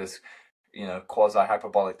 and we have this quasi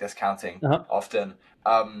hyperbolic discounting often.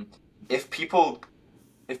 If people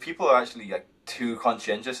are actually like too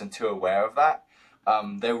conscientious and too aware of that,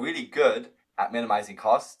 they're really good at minimizing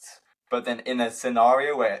costs. But then in a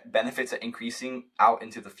scenario where benefits are increasing out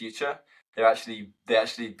into the future, they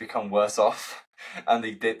actually become worse off, and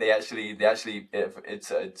they actually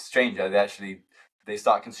it's strange. They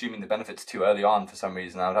start consuming the benefits too early on for some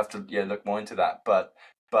reason. I would have to look more into that. But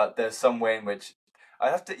there's some way in which I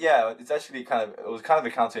have to it's actually it was kind of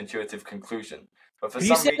a counterintuitive conclusion. But for Could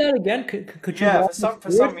you say that again? Could you? Yeah,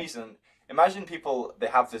 for some reason, imagine people, they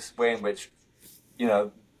have this way in which,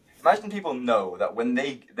 imagine people know that when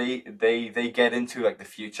they get into like the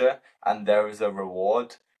future and there is a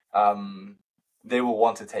reward, they will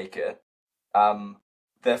want to take it.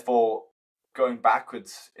 Therefore, going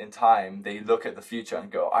backwards in time, they look at the future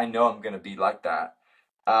and go, I know I'm going to be like that.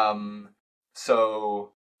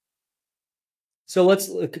 So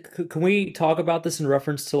can we talk about this in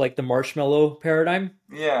reference to like the marshmallow paradigm?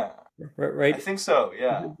 Yeah. Right? I think so,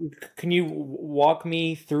 yeah. Can you walk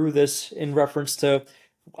me through this in reference to,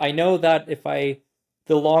 I know that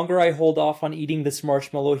the longer I hold off on eating this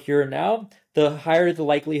marshmallow here and now, the higher the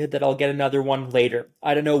likelihood that I'll get another one later.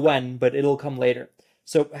 I don't know when, but it'll come later.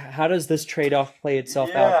 So how does this trade-off play itself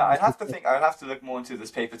out? Yeah, I'd have to look more into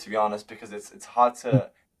this paper, to be honest, because it's hard to,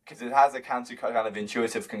 because it has a kind of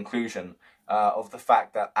intuitive conclusion of the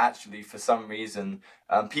fact that actually for some reason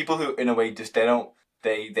people who in a way just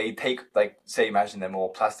they take, like, say, imagine they're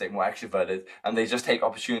more plastic, more extroverted, and they just take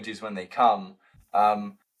opportunities when they come.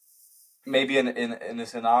 Maybe in a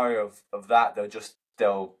scenario of that,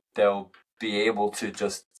 they'll be able to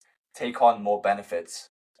just take on more benefits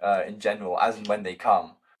in general as and when they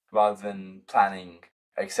come, rather than planning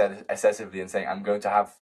excessively and saying I'm going to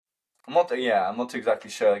have. I'm not too exactly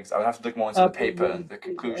sure. I would have to look more into the paper and the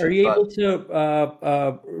conclusion. Are you able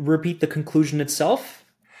to repeat the conclusion itself?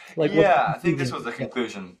 Like, I think this was the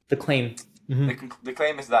conclusion. The claim. Mm-hmm. The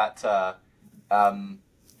claim is that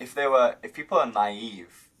if people are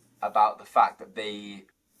naive about the fact that they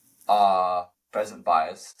are present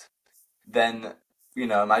biased, then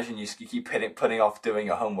imagine you keep putting off doing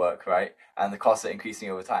your homework, right? And the costs are increasing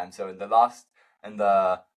over time. So the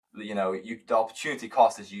opportunity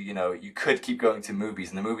cost is you could keep going to movies,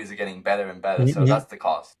 and the movies are getting better and better. Mm-hmm. So that's the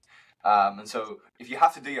cost. And so if you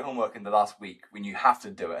have to do your homework in the last week, when you have to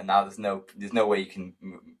do it, and now there's no way you can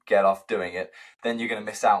get off doing it, then you're going to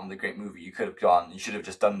miss out on the great movie you could have gone. You should have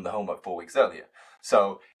just done the homework 4 weeks earlier.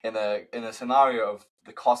 So in a scenario of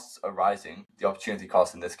the costs are rising, the opportunity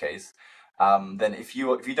cost in this case, then if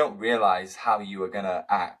you don't realize how you are going to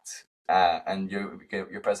act and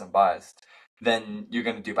you're present biased, then you're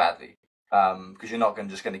going to do badly, because you're not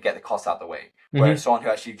just going to get the cost out of the way. Mm-hmm. Whereas someone who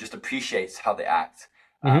actually just appreciates how they act,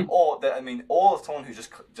 or someone who's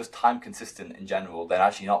just time consistent in general, they're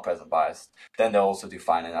actually not present biased, then they'll also do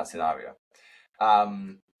fine in that scenario.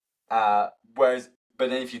 But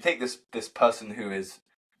then if you take this person who is,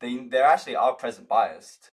 they actually are present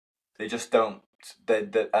biased, they just don't.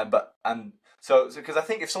 So because I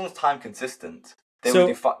think if someone's time consistent, they would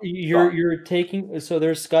do fine. You're taking, so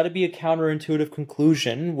there's got to be a counterintuitive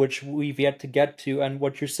conclusion which we've yet to get to, and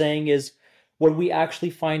what you're saying is what we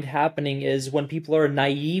actually find happening is when people are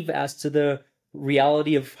naive as to the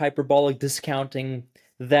reality of hyperbolic discounting,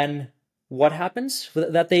 then what happens?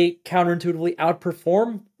 That they counterintuitively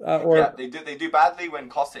outperform, or yeah, they do badly when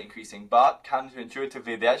costs are increasing, but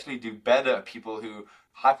counterintuitively they actually do better at people who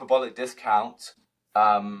hyperbolic discount.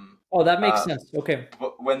 Oh, that makes sense. Okay.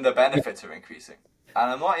 When the Yeah. benefits are increasing,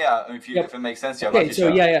 and I'm not. Yeah, Yep. if it makes sense to you, I'm not Okay, too so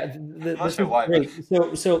sure. yeah, I'm not this sure is why, but great.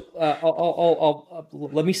 I'll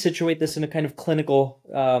let me situate this in a kind of clinical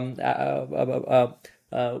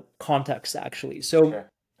context, actually. So, okay.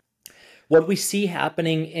 what we see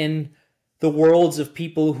happening in the worlds of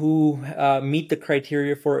people who meet the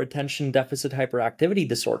criteria for attention deficit hyperactivity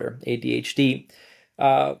disorder, ADHD,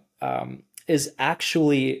 is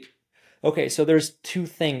actually okay. So there's two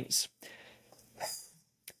things.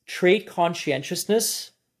 Trait conscientiousness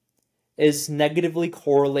is negatively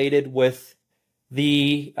correlated with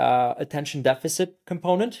the attention deficit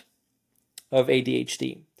component of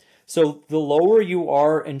ADHD. So the lower you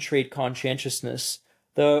are in trait conscientiousness,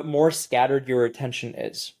 the more scattered your attention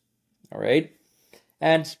is. All right.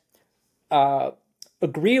 And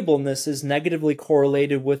agreeableness is negatively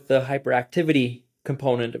correlated with the hyperactivity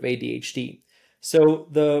component of ADHD. So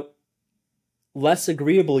the less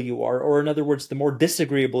agreeable you are, or in other words, the more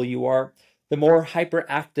disagreeable you are, the more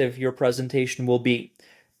hyperactive your presentation will be.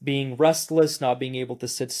 Being restless, not being able to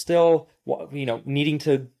sit still, needing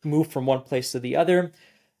to move from one place to the other.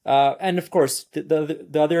 And of course, the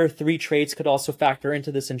other three traits could also factor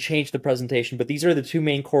into this and change the presentation, but these are the two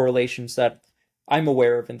main correlations that I'm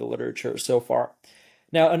aware of in the literature so far.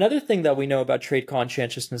 Now, another thing that we know about trait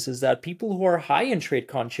conscientiousness is that people who are high in trait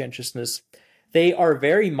conscientiousness, they are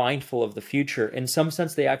very mindful of the future. In some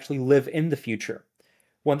sense, they actually live in the future.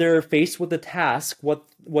 When they're faced with a task,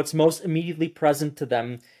 what's most immediately present to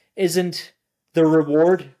them isn't the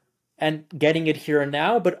reward and getting it here and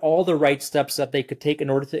now, but all the right steps that they could take in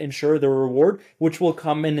order to ensure the reward, which will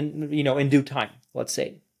come in due time, let's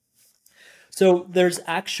say. So there's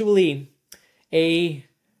actually a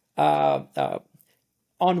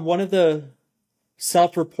on one of the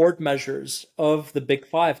self-report measures of the Big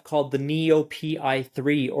Five called the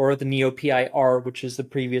NEO-PI3 or the NEO-PIR, which is the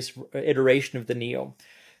previous iteration of the NEO.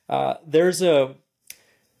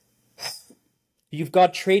 You've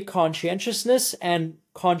got trait conscientiousness, and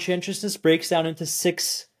conscientiousness breaks down into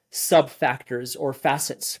 6 sub-factors or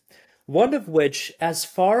facets. One of which, as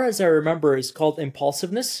far as I remember, is called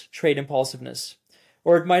impulsiveness, trait impulsiveness.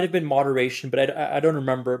 Or it might have been moderation, but I don't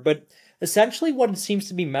remember. But essentially what it seems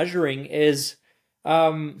to be measuring is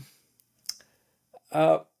okay,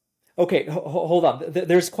 hold on.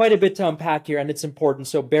 There's quite a bit to unpack here, and it's important,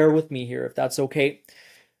 so bear with me here if that's okay.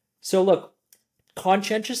 So look,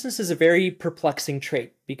 conscientiousness is a very perplexing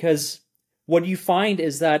trait because what you find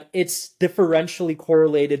is that it's differentially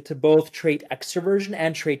correlated to both trait extroversion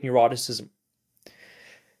and trait neuroticism.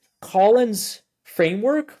 Collins'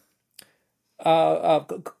 framework,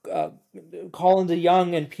 Collins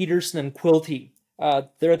Young and Peterson and Quilty,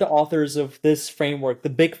 they're the authors of this framework, the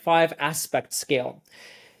Big Five aspect scale.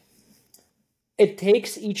 It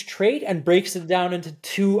takes each trait and breaks it down into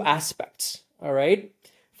 2 aspects, all right?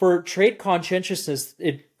 For trait conscientiousness,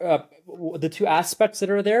 the 2 aspects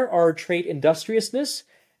that are there are trait industriousness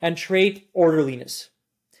and trait orderliness.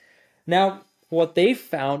 Now, what they've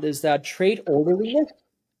found is that trait orderliness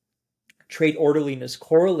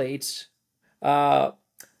correlates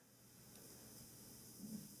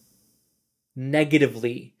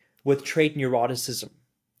negatively with trait neuroticism.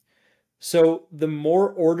 So the more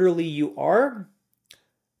orderly you are,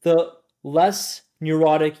 the less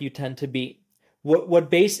neurotic you tend to be. What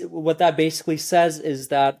that basically says is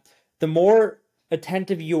that the more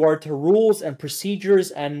attentive you are to rules and procedures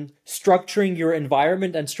and structuring your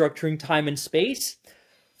environment and structuring time and space,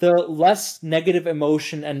 the less negative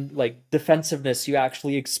emotion and defensiveness you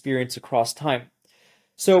actually experience across time.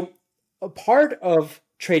 So a part of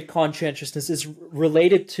trait conscientiousness is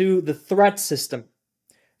related to the threat system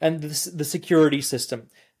and the security system.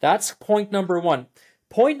 That's point number 1.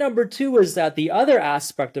 Point number 2 is that the other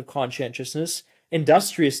aspect of conscientiousness,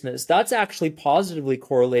 industriousness, that's actually positively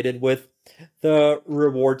correlated with the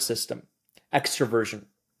reward system, extroversion.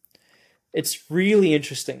 It's really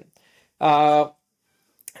interesting. And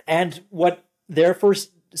what therefore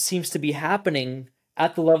seems to be happening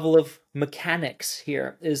at the level of mechanics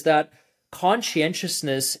here is that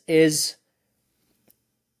conscientiousness is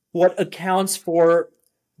what accounts for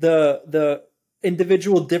the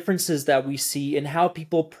individual differences that we see in how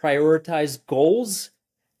people prioritize goals,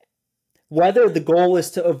 whether the goal is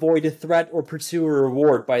to avoid a threat or pursue a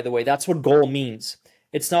reward, by the way. That's what goal means.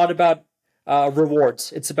 It's not about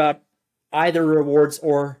rewards. It's about either rewards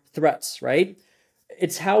or threats, right?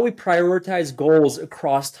 It's how we prioritize goals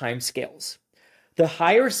across time scales. The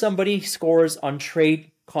higher somebody scores on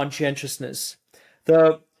trait conscientiousness,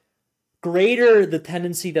 the greater the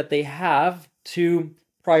tendency that they have to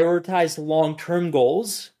prioritize long-term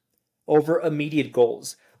goals over immediate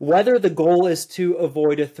goals, whether the goal is to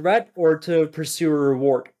avoid a threat or to pursue a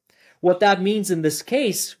reward. What that means in this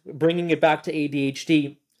case, bringing it back to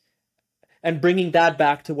ADHD and bringing that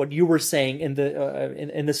back to what you were saying in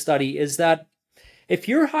the study, is that if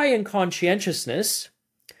you're high in conscientiousness,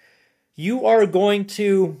 you are going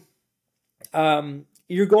to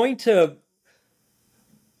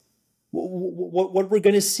what we're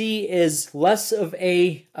going to see is less of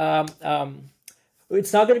a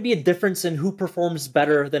it's not going to be a difference in who performs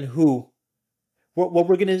better than who. What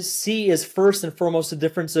we're going to see is first and foremost a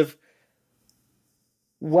difference of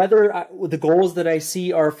whether the goals that I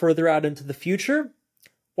see are further out into the future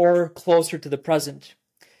or closer to the present.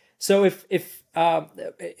 So if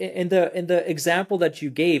in the example that you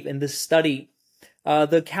gave in this study,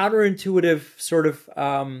 the counterintuitive sort of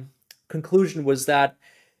conclusion was that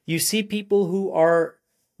you see people who are,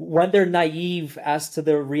 when they're naive as to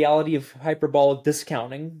the reality of hyperbolic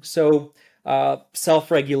discounting, so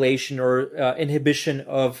self-regulation or inhibition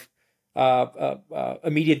of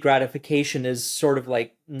immediate gratification is sort of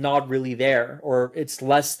like not really there, or it's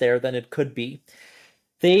less there than it could be.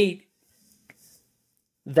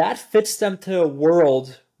 That fits them to a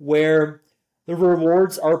world where the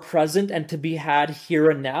rewards are present and to be had here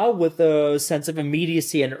and now with a sense of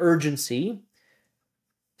immediacy and urgency,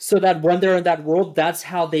 so that when they're in that world, that's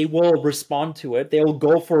how they will respond to it. They will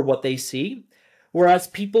go for what they see. Whereas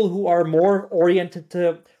people who are more oriented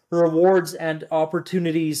to rewards and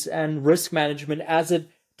opportunities and risk management as it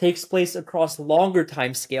takes place across longer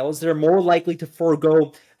time scales, they're more likely to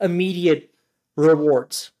forego immediate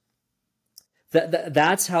rewards.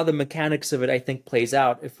 That's how the mechanics of it, I think, plays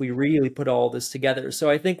out if we really put all this together. So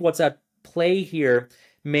I think what's at play here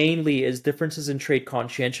mainly is differences in trait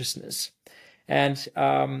conscientiousness. And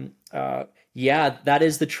yeah, that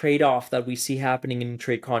is the trade-off that we see happening in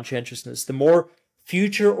trait conscientiousness. The more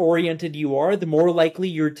future-oriented you are, the more likely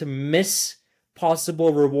you're to miss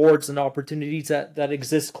possible rewards and opportunities that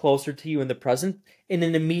exist closer to you in the present in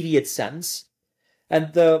an immediate sense.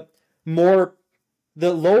 And the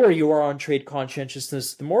lower you are on trait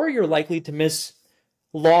conscientiousness, the more you're likely to miss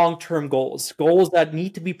long-term goals that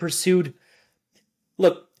need to be pursued.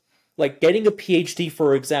 Look, like getting a PhD,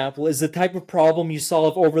 for example, is the type of problem you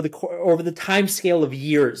solve over the time scale of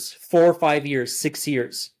years, 4 or 5 years, 6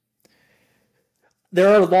 years. There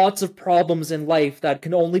are lots of problems in life that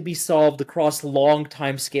can only be solved across long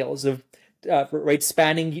time scales of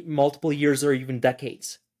spanning multiple years or even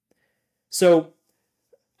decades. So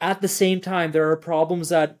at the same time, there are problems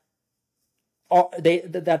that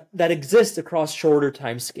exist across shorter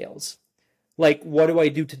time scales. Like, what do I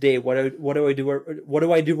do today? What do I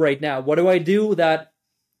do right now? What do I do that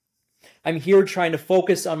I'm here trying to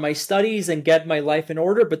focus on my studies and get my life in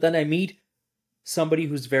order, but then I meet somebody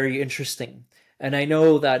who's very interesting. And I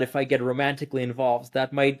know that if I get romantically involved,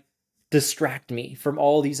 that might distract me from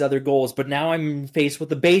all these other goals. But now I'm faced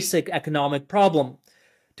with a basic economic problem.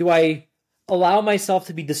 Do I allow myself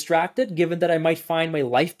to be distracted, given that I might find my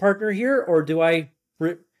life partner here, or do I...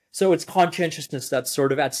 So it's conscientiousness that's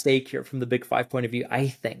sort of at stake here from the Big Five point of view, I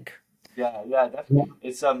think. Yeah, definitely.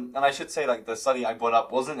 It's and I should say, like, the study I brought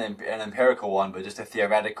up wasn't an empirical one, but just a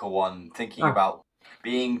theoretical one, thinking about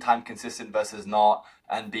being time consistent versus not,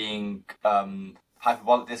 and being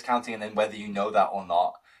hyperbolic discounting, and then whether you know that or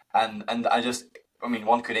not. And I mean,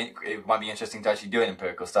 it might be interesting to actually do an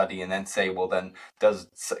empirical study and then say, well, then does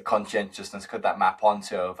conscientiousness, could that map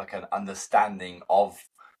onto like an understanding of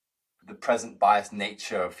the present biased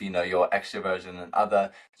nature of, your extroversion and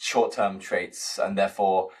other short-term traits, and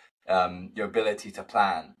therefore your ability to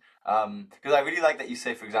plan. Because I really like that you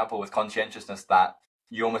say, for example, with conscientiousness, that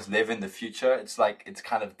you almost live in the future. It's like, it's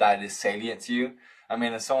kind of, that is salient to you. I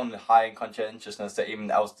mean, as someone high in conscientiousness, that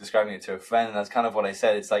even I was describing it to a friend, and that's kind of what I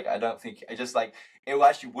said. It's like, I don't think, I just like, it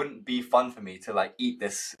actually wouldn't be fun for me to like eat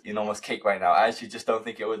this enormous cake right now. I actually just don't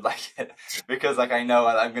think it would like it, because like I know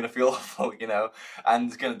I'm going to feel awful, and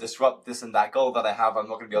it's going to disrupt this and that goal that I have. I'm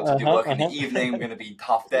not going to be able to do work in the evening. I'm going to be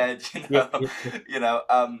half dead,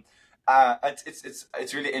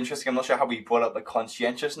 It's really interesting. I'm not sure how we brought up the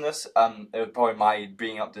conscientiousness. It was probably my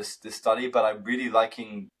bringing up this study, but I'm really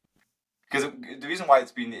liking, because the reason why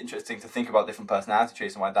it's been interesting to think about different personality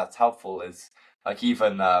traits and why that's helpful is like,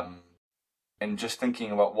 even in just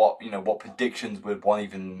thinking about what predictions would one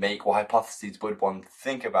even make, what hypotheses would one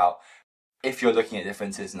think about if you're looking at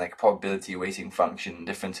differences in like probability weighting function,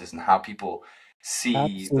 differences in how people see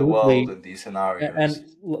Absolutely. the world in these scenarios. And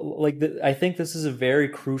like I think this is a very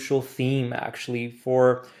crucial theme actually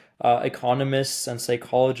for economists and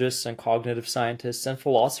psychologists and cognitive scientists and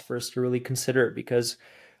philosophers to really consider, because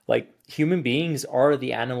like human beings are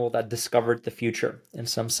the animal that discovered the future in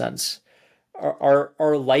some sense.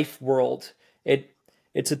 Our life world,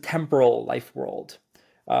 it's a temporal life world.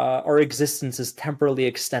 Our existence is temporally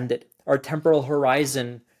extended. Our temporal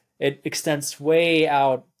horizon, it extends way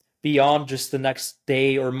out beyond just the next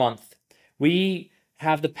day or month. We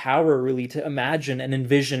have the power really to imagine and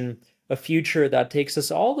envision a future that takes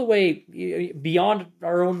us all the way beyond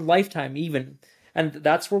our own lifetime even. And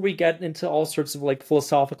that's where we get into all sorts of like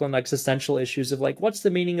philosophical and existential issues of like, what's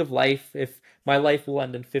the meaning of life if my life will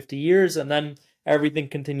end in 50 years and then everything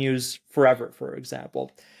continues forever, for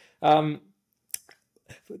example. But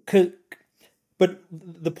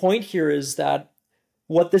the point here is that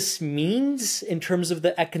what this means in terms of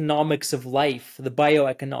the economics of life, the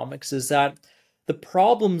bioeconomics, is that the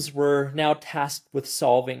problems we're now tasked with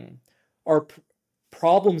solving are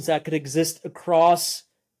problems that could exist across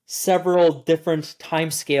several different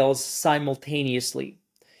timescales simultaneously.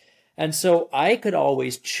 And so I could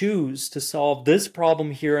always choose to solve this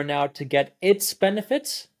problem here and now to get its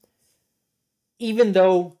benefits, even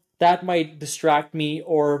though that might distract me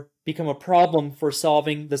or become a problem for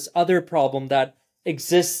solving this other problem that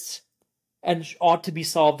exists and ought to be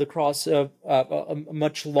solved across a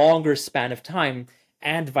much longer span of time,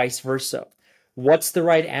 and vice versa. What's the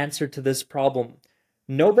right answer to this problem?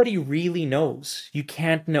 Nobody really knows. You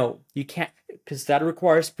can't know. You can't, because that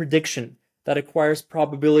requires prediction. That requires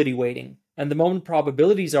probability weighting. And the moment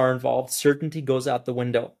probabilities are involved, certainty goes out the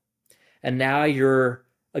window. And now you're,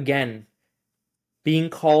 again, being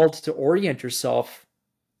called to orient yourself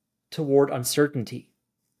toward uncertainty.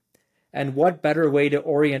 And what better way to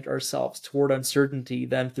orient ourselves toward uncertainty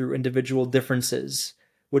than through individual differences,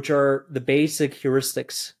 which are the basic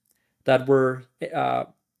heuristics that we're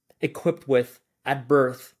equipped with at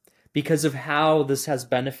birth, because of how this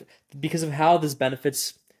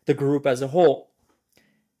benefits the group as a whole,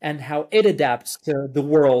 and how it adapts to the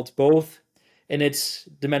world, both in its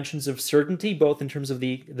dimensions of certainty, both in terms of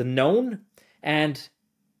the known and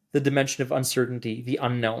the dimension of uncertainty, the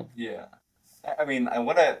unknown. Yeah. I mean,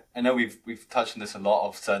 I know we've touched on this a lot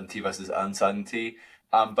of certainty versus uncertainty.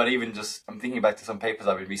 But even just, I'm thinking back to some papers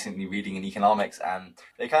I've been recently reading in economics, and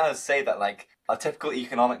they kind of say that like our typical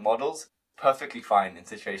economic models perfectly fine in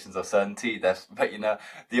situations of certainty. But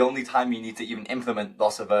the only time you need to even implement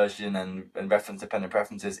loss aversion and reference dependent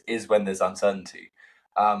preferences is when there's uncertainty.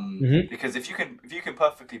 Because if you can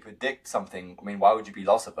perfectly predict something, I mean, why would you be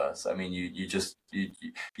loss averse? I mean,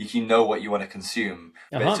 you know what you want to consume,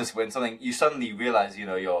 but it's just when something you suddenly realize, you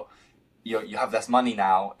have less money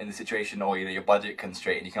now in the situation, or your budget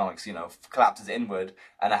constraint in economics, collapses inward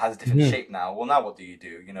and it has a different shape now. Well, now what do?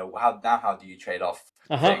 How do you trade off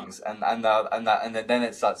things? And then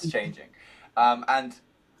it starts changing. And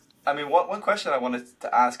I mean, one question I wanted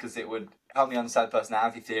to ask, because it would help me understand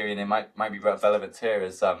personality theory, and it might be relevant here,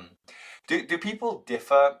 is do people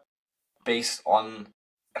differ based on,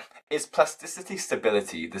 is plasticity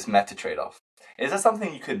stability this meta trade-off? Is that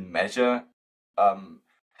something you could measure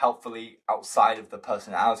helpfully outside of the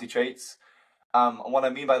personality traits? And what I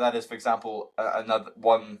mean by that is, for example,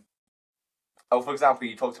 for example,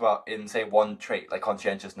 you talked about in, say, one trait like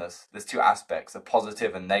conscientiousness, there's two aspects, a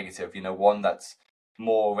positive and negative, one that's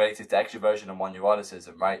more related to extroversion and one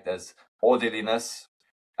neuroticism, right? There's orderliness,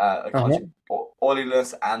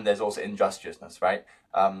 orderliness, and there's also industriousness, right?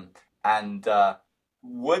 And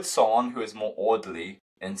would someone who is more orderly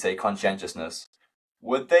in, say, conscientiousness,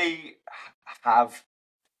 would they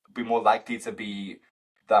be more likely to be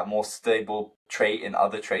that more stable trait in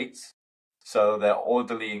other traits? So they're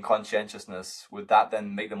orderly in conscientiousness. Would that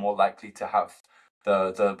then make them more likely to have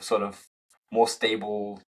the sort of more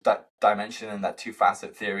stable that dimension in that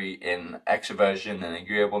two-facet theory in extroversion and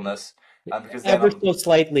agreeableness? Because so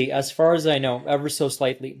slightly, as far as I know, ever so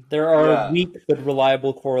slightly. There are weak but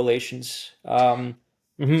reliable correlations. So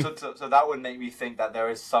that would make me think that there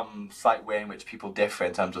is some slight way in which people differ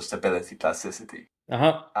in terms of stability, plasticity.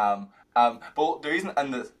 But the reason,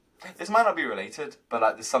 and this might not be related, but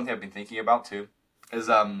there's something I've been thinking about too, is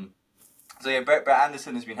Brett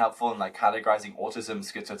Anderson has been helpful in like categorizing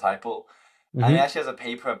autism-schizotypal, and he actually has a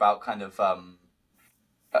paper about kind of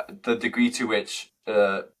the degree to which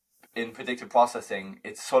in predictive processing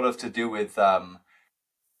it's sort of to do with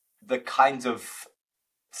the kinds of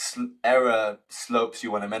error slopes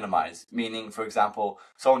you want to minimize. Meaning, for example,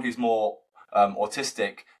 someone who's more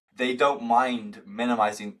autistic, they don't mind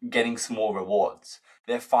minimizing getting small rewards.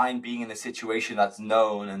 They're fine being in a situation that's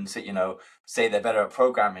known and say they're better at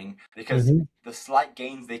programming, because the slight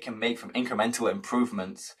gains they can make from incremental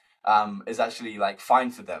improvements is actually like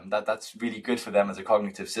fine for them. That's really good for them as a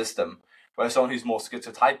cognitive system. Whereas someone who's more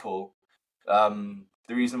schizotypal,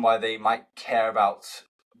 the reason why they might care about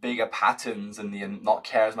bigger patterns and not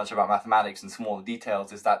care as much about mathematics and smaller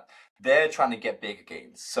details is that they're trying to get bigger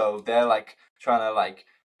gains. So they're like trying to like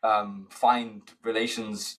find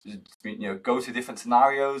relations, go to different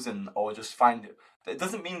scenarios or just find. It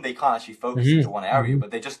doesn't mean they can't actually focus into one area,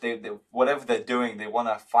 but they whatever they're doing, they want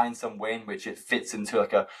to find some way in which it fits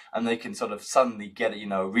into and they can sort of suddenly get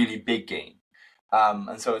a really big gain.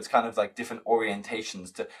 And so it's kind of like different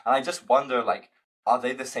orientations and I just wonder, like, are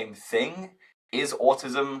they the same thing? Is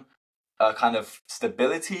autism a kind of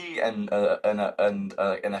stability and an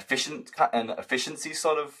efficiency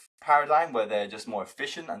sort of paradigm where they're just more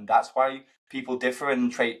efficient, and that's why people differ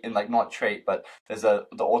in not trait, but there's the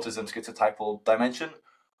autism schizotypal dimension?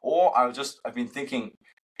 Or I've been thinking,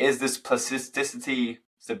 is this plasticity,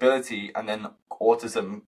 stability, and then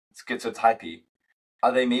autism schizotypy,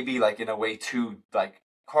 are they maybe like in a way too like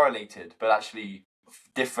correlated, but actually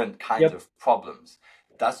different kinds of problems?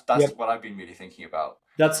 That's what I've been really thinking about.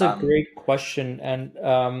 That's a great question, and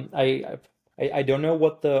I don't know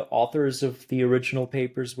what the authors of the original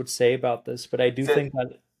papers would say about this, but I do think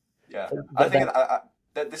that. Yeah, I think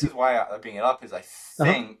that this is why I bring it up. Is I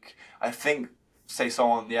think say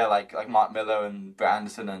someone like Mark Miller and Brett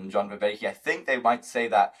Anderson and John Vervaeke, I think they might say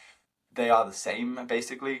that they are the same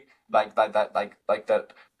basically. Like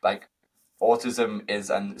autism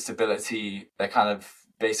is and stability, they're kind of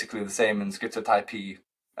basically the same, and schizotypy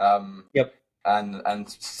and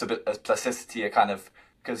plasticity are kind of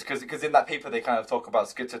because in that paper they kind of talk about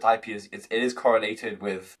schizotypy it is correlated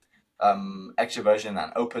with extroversion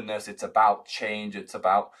and openness. It's about change. It's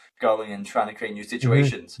about going and trying to create new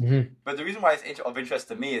situations. But the reason why it's of interest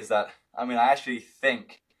to me is that I actually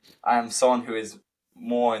think I am someone who is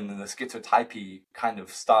more in the schizotypy kind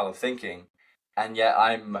of style of thinking, and yet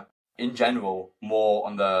I'm in general more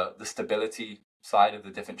on the stability side of the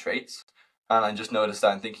different traits. And I just noticed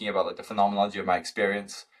that I'm thinking about like the phenomenology of my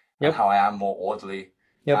experience and how I am more orderly.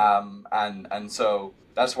 And so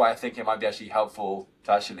that's why I think it might be actually helpful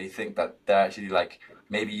to actually think that they're actually like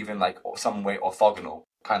maybe even like some way orthogonal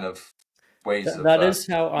kind of ways. That is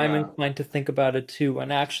how I'm inclined to think about it too.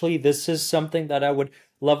 And actually, this is something that I would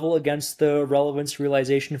level against the relevance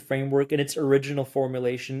realization framework in its original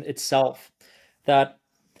formulation itself. That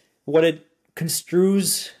what it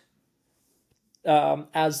construes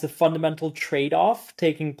as the fundamental trade-off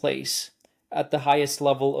taking place at the highest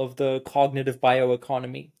level of the cognitive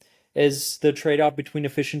bioeconomy is the trade-off between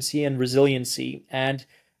efficiency and resiliency. And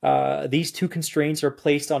these two constraints are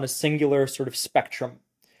placed on a singular sort of spectrum,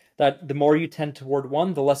 that the more you tend toward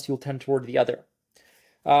one, the less you'll tend toward the other.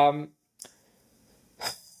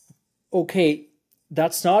 Okay,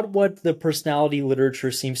 that's not what the personality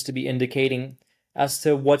literature seems to be indicating as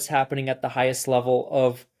to what's happening at the highest level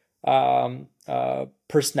of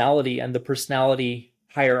personality and the personality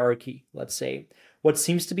hierarchy, let's say. What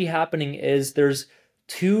seems to be happening is there's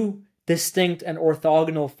two distinct and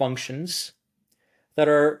orthogonal functions that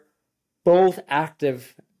are both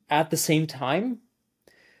active at the same time.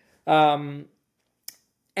 And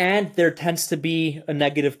there tends to be a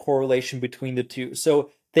negative correlation between the two.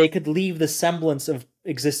 So they could leave the semblance of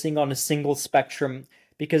existing on a single spectrum,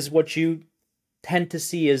 because what you tend to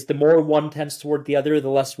see is the more one tends toward the other, the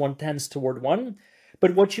less one tends toward one.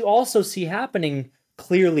 But what you also see happening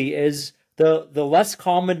clearly is the less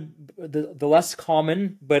common,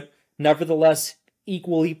 but nevertheless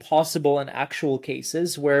equally possible in actual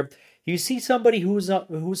cases where you see somebody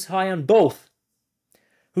who's high on both,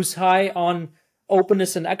 who's high on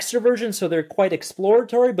openness and extroversion, so they're quite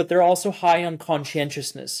exploratory, but they're also high on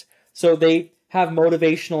conscientiousness. So they have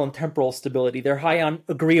motivational and temporal stability. They're high on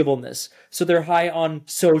agreeableness, so they're high on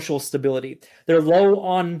social stability. They're low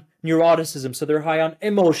on neuroticism, so they're high on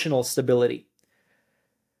emotional stability.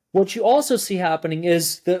 What you also see happening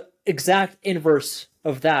is the exact inverse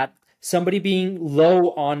of that. Somebody being low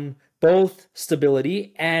on both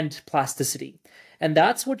stability and plasticity. And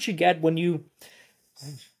that's what you get when you've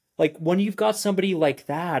got somebody like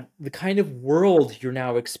that. The kind of world you're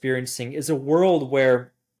now experiencing is a world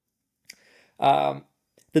where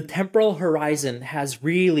the temporal horizon has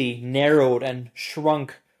really narrowed and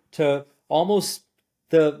shrunk to almost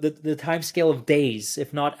the time scale of days,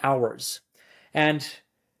 if not hours. And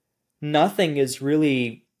nothing is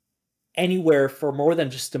really anywhere for more than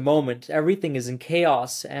just a moment. Everything is in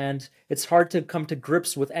chaos, and it's hard to come to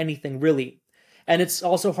grips with anything, really. And it's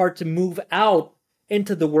also hard to move out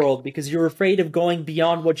into the world because you're afraid of going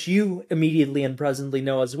beyond what you immediately and presently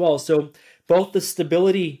know as well. So both the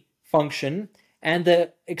stability function and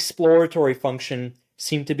the exploratory function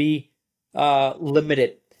seem to be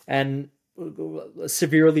limited and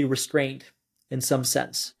severely restrained in some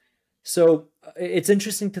sense. So it's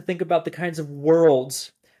interesting to think about the kinds of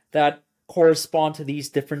worlds that correspond to these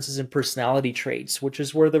differences in personality traits, which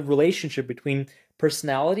is where the relationship between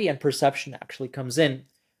personality and perception actually comes in,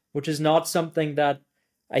 which is not something that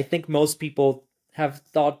I think most people have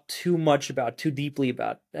thought too much about, too deeply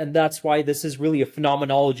about. And that's why this is really a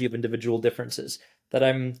phenomenology of individual differences that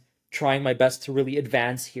I'm trying my best to really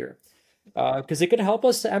advance here. Because it can help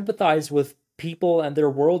us to empathize with people and their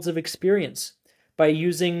worlds of experience by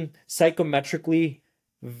using psychometrically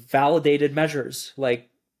validated measures like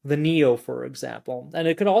the NEO, for example. And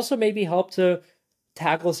it could also maybe help to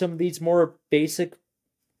tackle some of these more basic,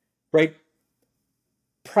 right,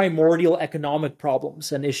 primordial economic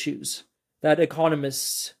problems and issues that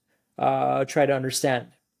economists try to understand.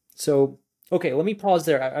 So, okay, let me pause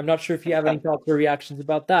there. I'm not sure if you have any thoughts or reactions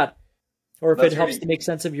about that, or if it helps to make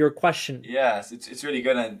sense of your question. Yes, it's really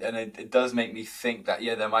good, and it does make me think that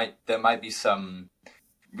there might be some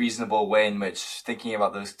reasonable way in which thinking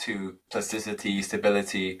about those two, plasticity,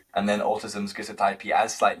 stability, and then autism-schizotype,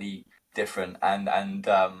 as slightly different, and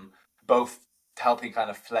both helping kind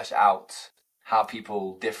of flesh out how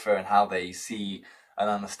people differ and how they see and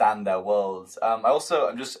understand their worlds. I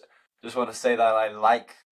just want to say that I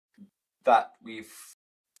like that we've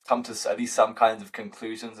come to at least some kinds of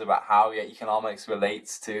conclusions about how economics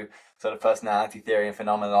relates to sort of personality theory and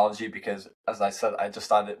phenomenology, because as I said,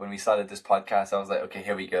 when we started this podcast, I was like, okay,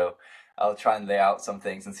 here we go. I'll try and lay out some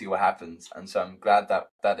things and see what happens. And so I'm glad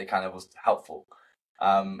that it kind of was helpful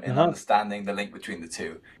in understanding the link between the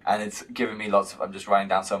two. And it's given me I'm just writing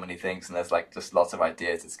down so many things, and there's like just lots of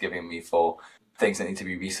ideas it's giving me for things that need to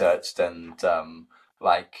be researched, and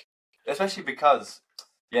especially because,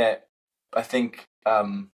 I think,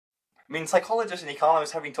 psychologists and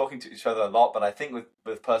economists have been talking to each other a lot, but I think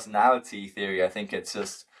with personality theory, I think it's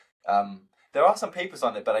just, there are some papers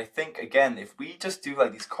on it, but I think, again, if we just do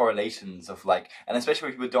like these correlations of and especially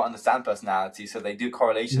when people don't understand personality, so they do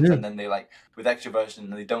correlations and then they with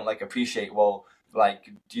extroversion, they don't appreciate, well,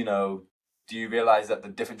 do you realize that the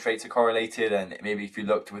different traits are correlated? And maybe if you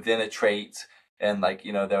looked within a trait and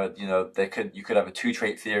you could have a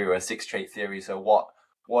 2-trait theory or a 6-trait theory. So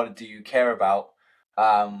what do you care about?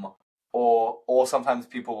 Or sometimes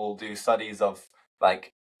people will do studies of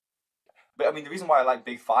but I mean, the reason why I like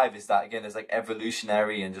Big Five is that, again, there's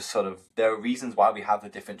evolutionary and just sort of, there are reasons why we have the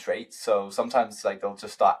different traits. So sometimes they'll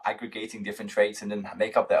just start aggregating different traits and then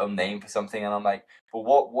make up their own name for something. And I'm like,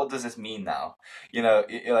 well, what does this mean now?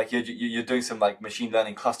 You're doing some machine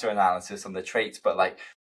learning cluster analysis on the traits, but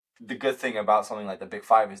the good thing about something like the Big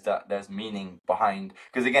Five is that there's meaning behind,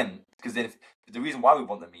 because the reason why we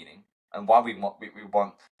want the meaning and why we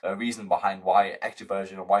want a reason behind why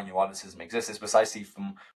extroversion or why neuroticism exists is precisely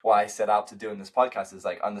from what I set out to do in this podcast, is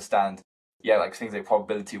understand things like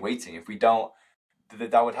probability weighting. If we don't,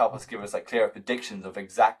 that would help us give us clearer predictions of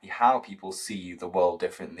exactly how people see the world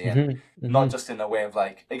differently, and not just in a way of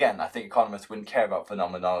again, I think economists wouldn't care about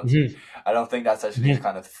phenomenology. I don't think that's actually the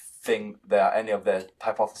kind of thing that any of their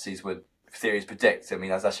theories predict. I mean,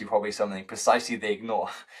 that's actually probably something precisely they ignore.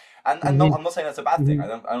 And no, I'm not saying that's a bad thing. I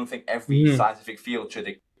don't think every scientific field should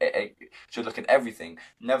look at everything.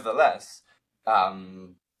 Nevertheless,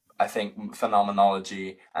 I think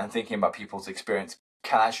phenomenology and thinking about people's experience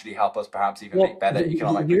can actually help us perhaps even make better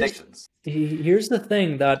economic predictions. Here's the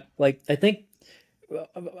thing that I think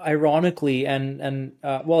ironically and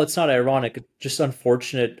well, it's not ironic, it's just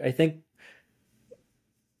unfortunate. I think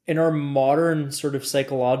in our modern sort of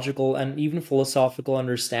psychological and even philosophical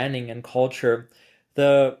understanding and culture,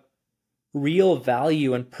 the real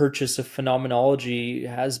value and purchase of phenomenology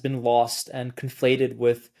has been lost and conflated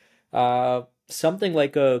with something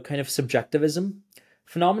like a kind of subjectivism.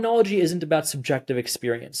 Phenomenology isn't about subjective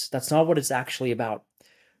experience. That's not what it's actually about.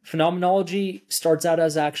 Phenomenology starts out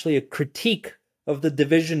as actually a critique of the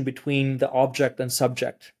division between the object and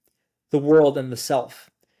subject, the world and the self.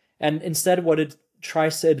 And instead, what it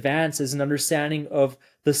tries to advance is an understanding of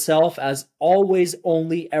the self as always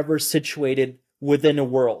only ever situated within a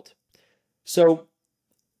world. So,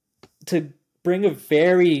 to bring a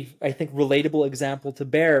very, I think, relatable example to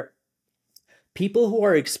bear, people who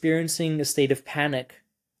are experiencing a state of panic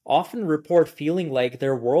often report feeling like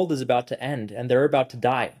their world is about to end and they're about to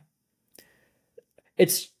die.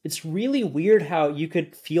 It's really weird how you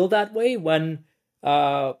could feel that way when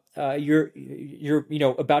you're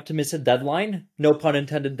about to miss a deadline. No pun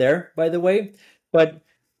intended there, by the way. But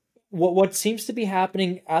what seems to be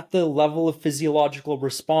happening at the level of physiological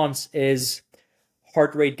response is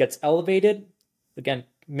heart rate gets elevated. Again,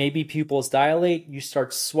 maybe pupils dilate, you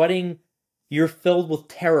start sweating, you're filled with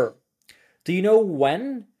terror. Do you know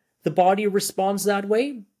when the body responds that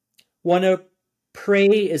way? When a prey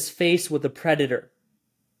is faced with a predator.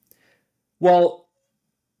 Well,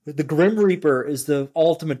 the Grim Reaper is the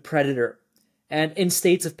ultimate predator. And in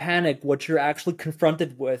states of panic, what you're actually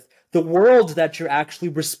confronted with, the world that you're actually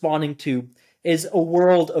responding to, is a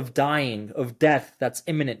world of dying, of death that's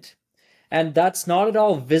imminent. And that's not at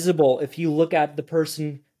all visible if you look at the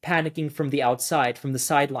person panicking from the outside, from the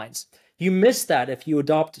sidelines. You miss that if you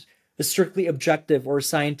adopt a strictly objective or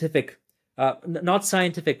scientific, not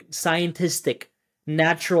scientific, scientistic,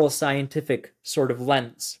 natural scientific sort of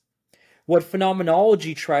lens. What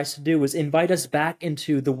phenomenology tries to do is invite us back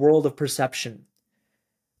into the world of perception.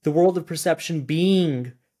 The world of perception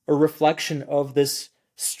being a reflection of this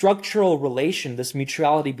structural relation, this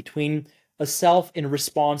mutuality between a self in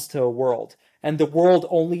response to a world, and the world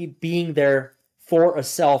only being there for a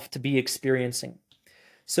self to be experiencing.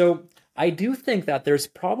 So I do think that there's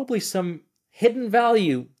probably some hidden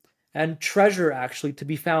value and treasure actually to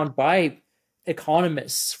be found by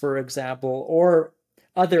economists, for example, or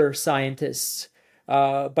other scientists,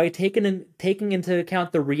 by taking into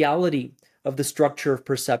account the reality of the structure of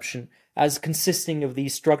perception as consisting of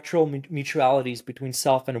these structural mutualities between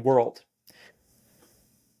self and world.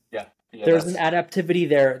 Yeah, there's an adaptivity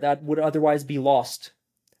there that would otherwise be lost.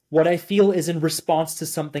 What I feel is in response to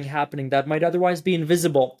something happening that might otherwise be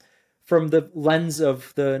invisible from the lens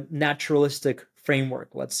of the naturalistic framework,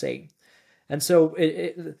 let's say. And so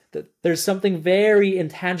there's something very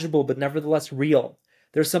intangible but nevertheless real.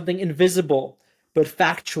 There's something invisible but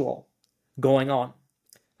factual going on.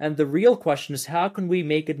 And the real question is, how can we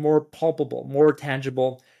make it more palpable, more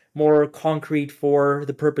tangible, more concrete for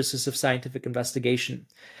the purposes of scientific investigation?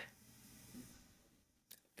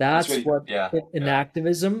 That's really, what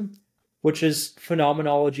enactivism, which is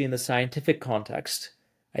phenomenology in the scientific context,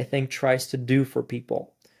 I think tries to do for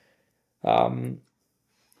people.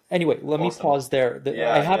 Anyway, let me pause there.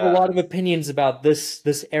 I have a lot of opinions about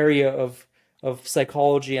this area of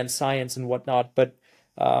psychology and science and whatnot, but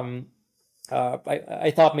I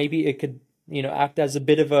thought maybe it could, act as a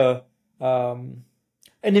bit of an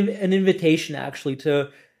invitation actually to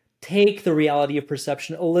take the reality of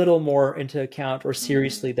perception a little more into account or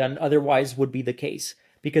seriously than otherwise would be the case,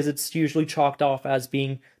 because it's usually chalked off as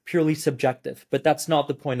being purely subjective. But that's not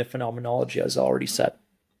the point of phenomenology, as I already said.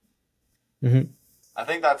 I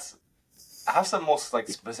think I have some more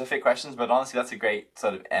specific questions, but honestly, that's a great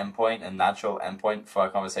sort of endpoint and natural endpoint for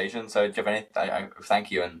our conversation. So, do you have any?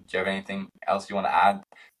 Thank you. And do you have anything else you want to add?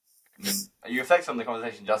 You reflect on the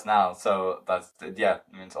conversation just now, so that's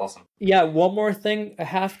it's awesome. Yeah, one more thing, a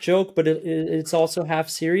half joke, but it's also half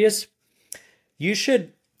serious. You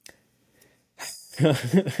should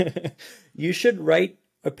you should write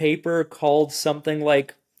a paper called something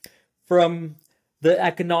like "From the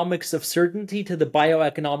Economics of Certainty to the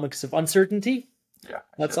Bioeconomics of Uncertainty." Yeah,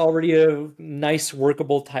 that's already a nice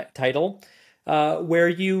workable title, where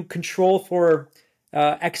you control for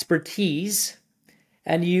expertise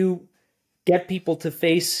and you get people to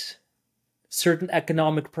face certain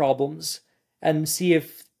economic problems and see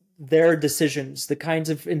if their decisions, the kinds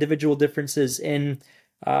of individual differences in,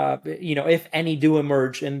 if any do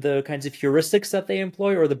emerge in the kinds of heuristics that they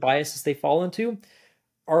employ or the biases they fall into,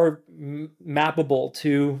 are mappable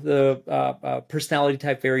to the personality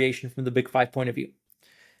type variation from the Big Five point of view.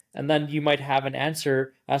 And then you might have an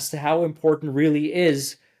answer as to how important really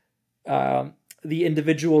is the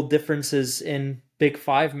individual differences in Big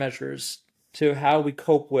Five measures to how we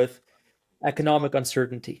cope with economic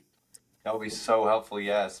uncertainty. That would be so helpful,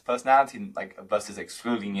 yes. Personality versus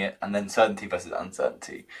excluding it, and then certainty versus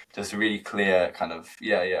uncertainty. Just really clear kind of,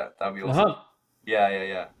 that would be awesome.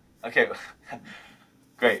 Yeah. Okay,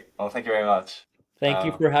 great. Well, thank you very much. Thank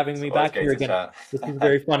you for having me back here again. This was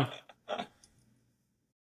very fun.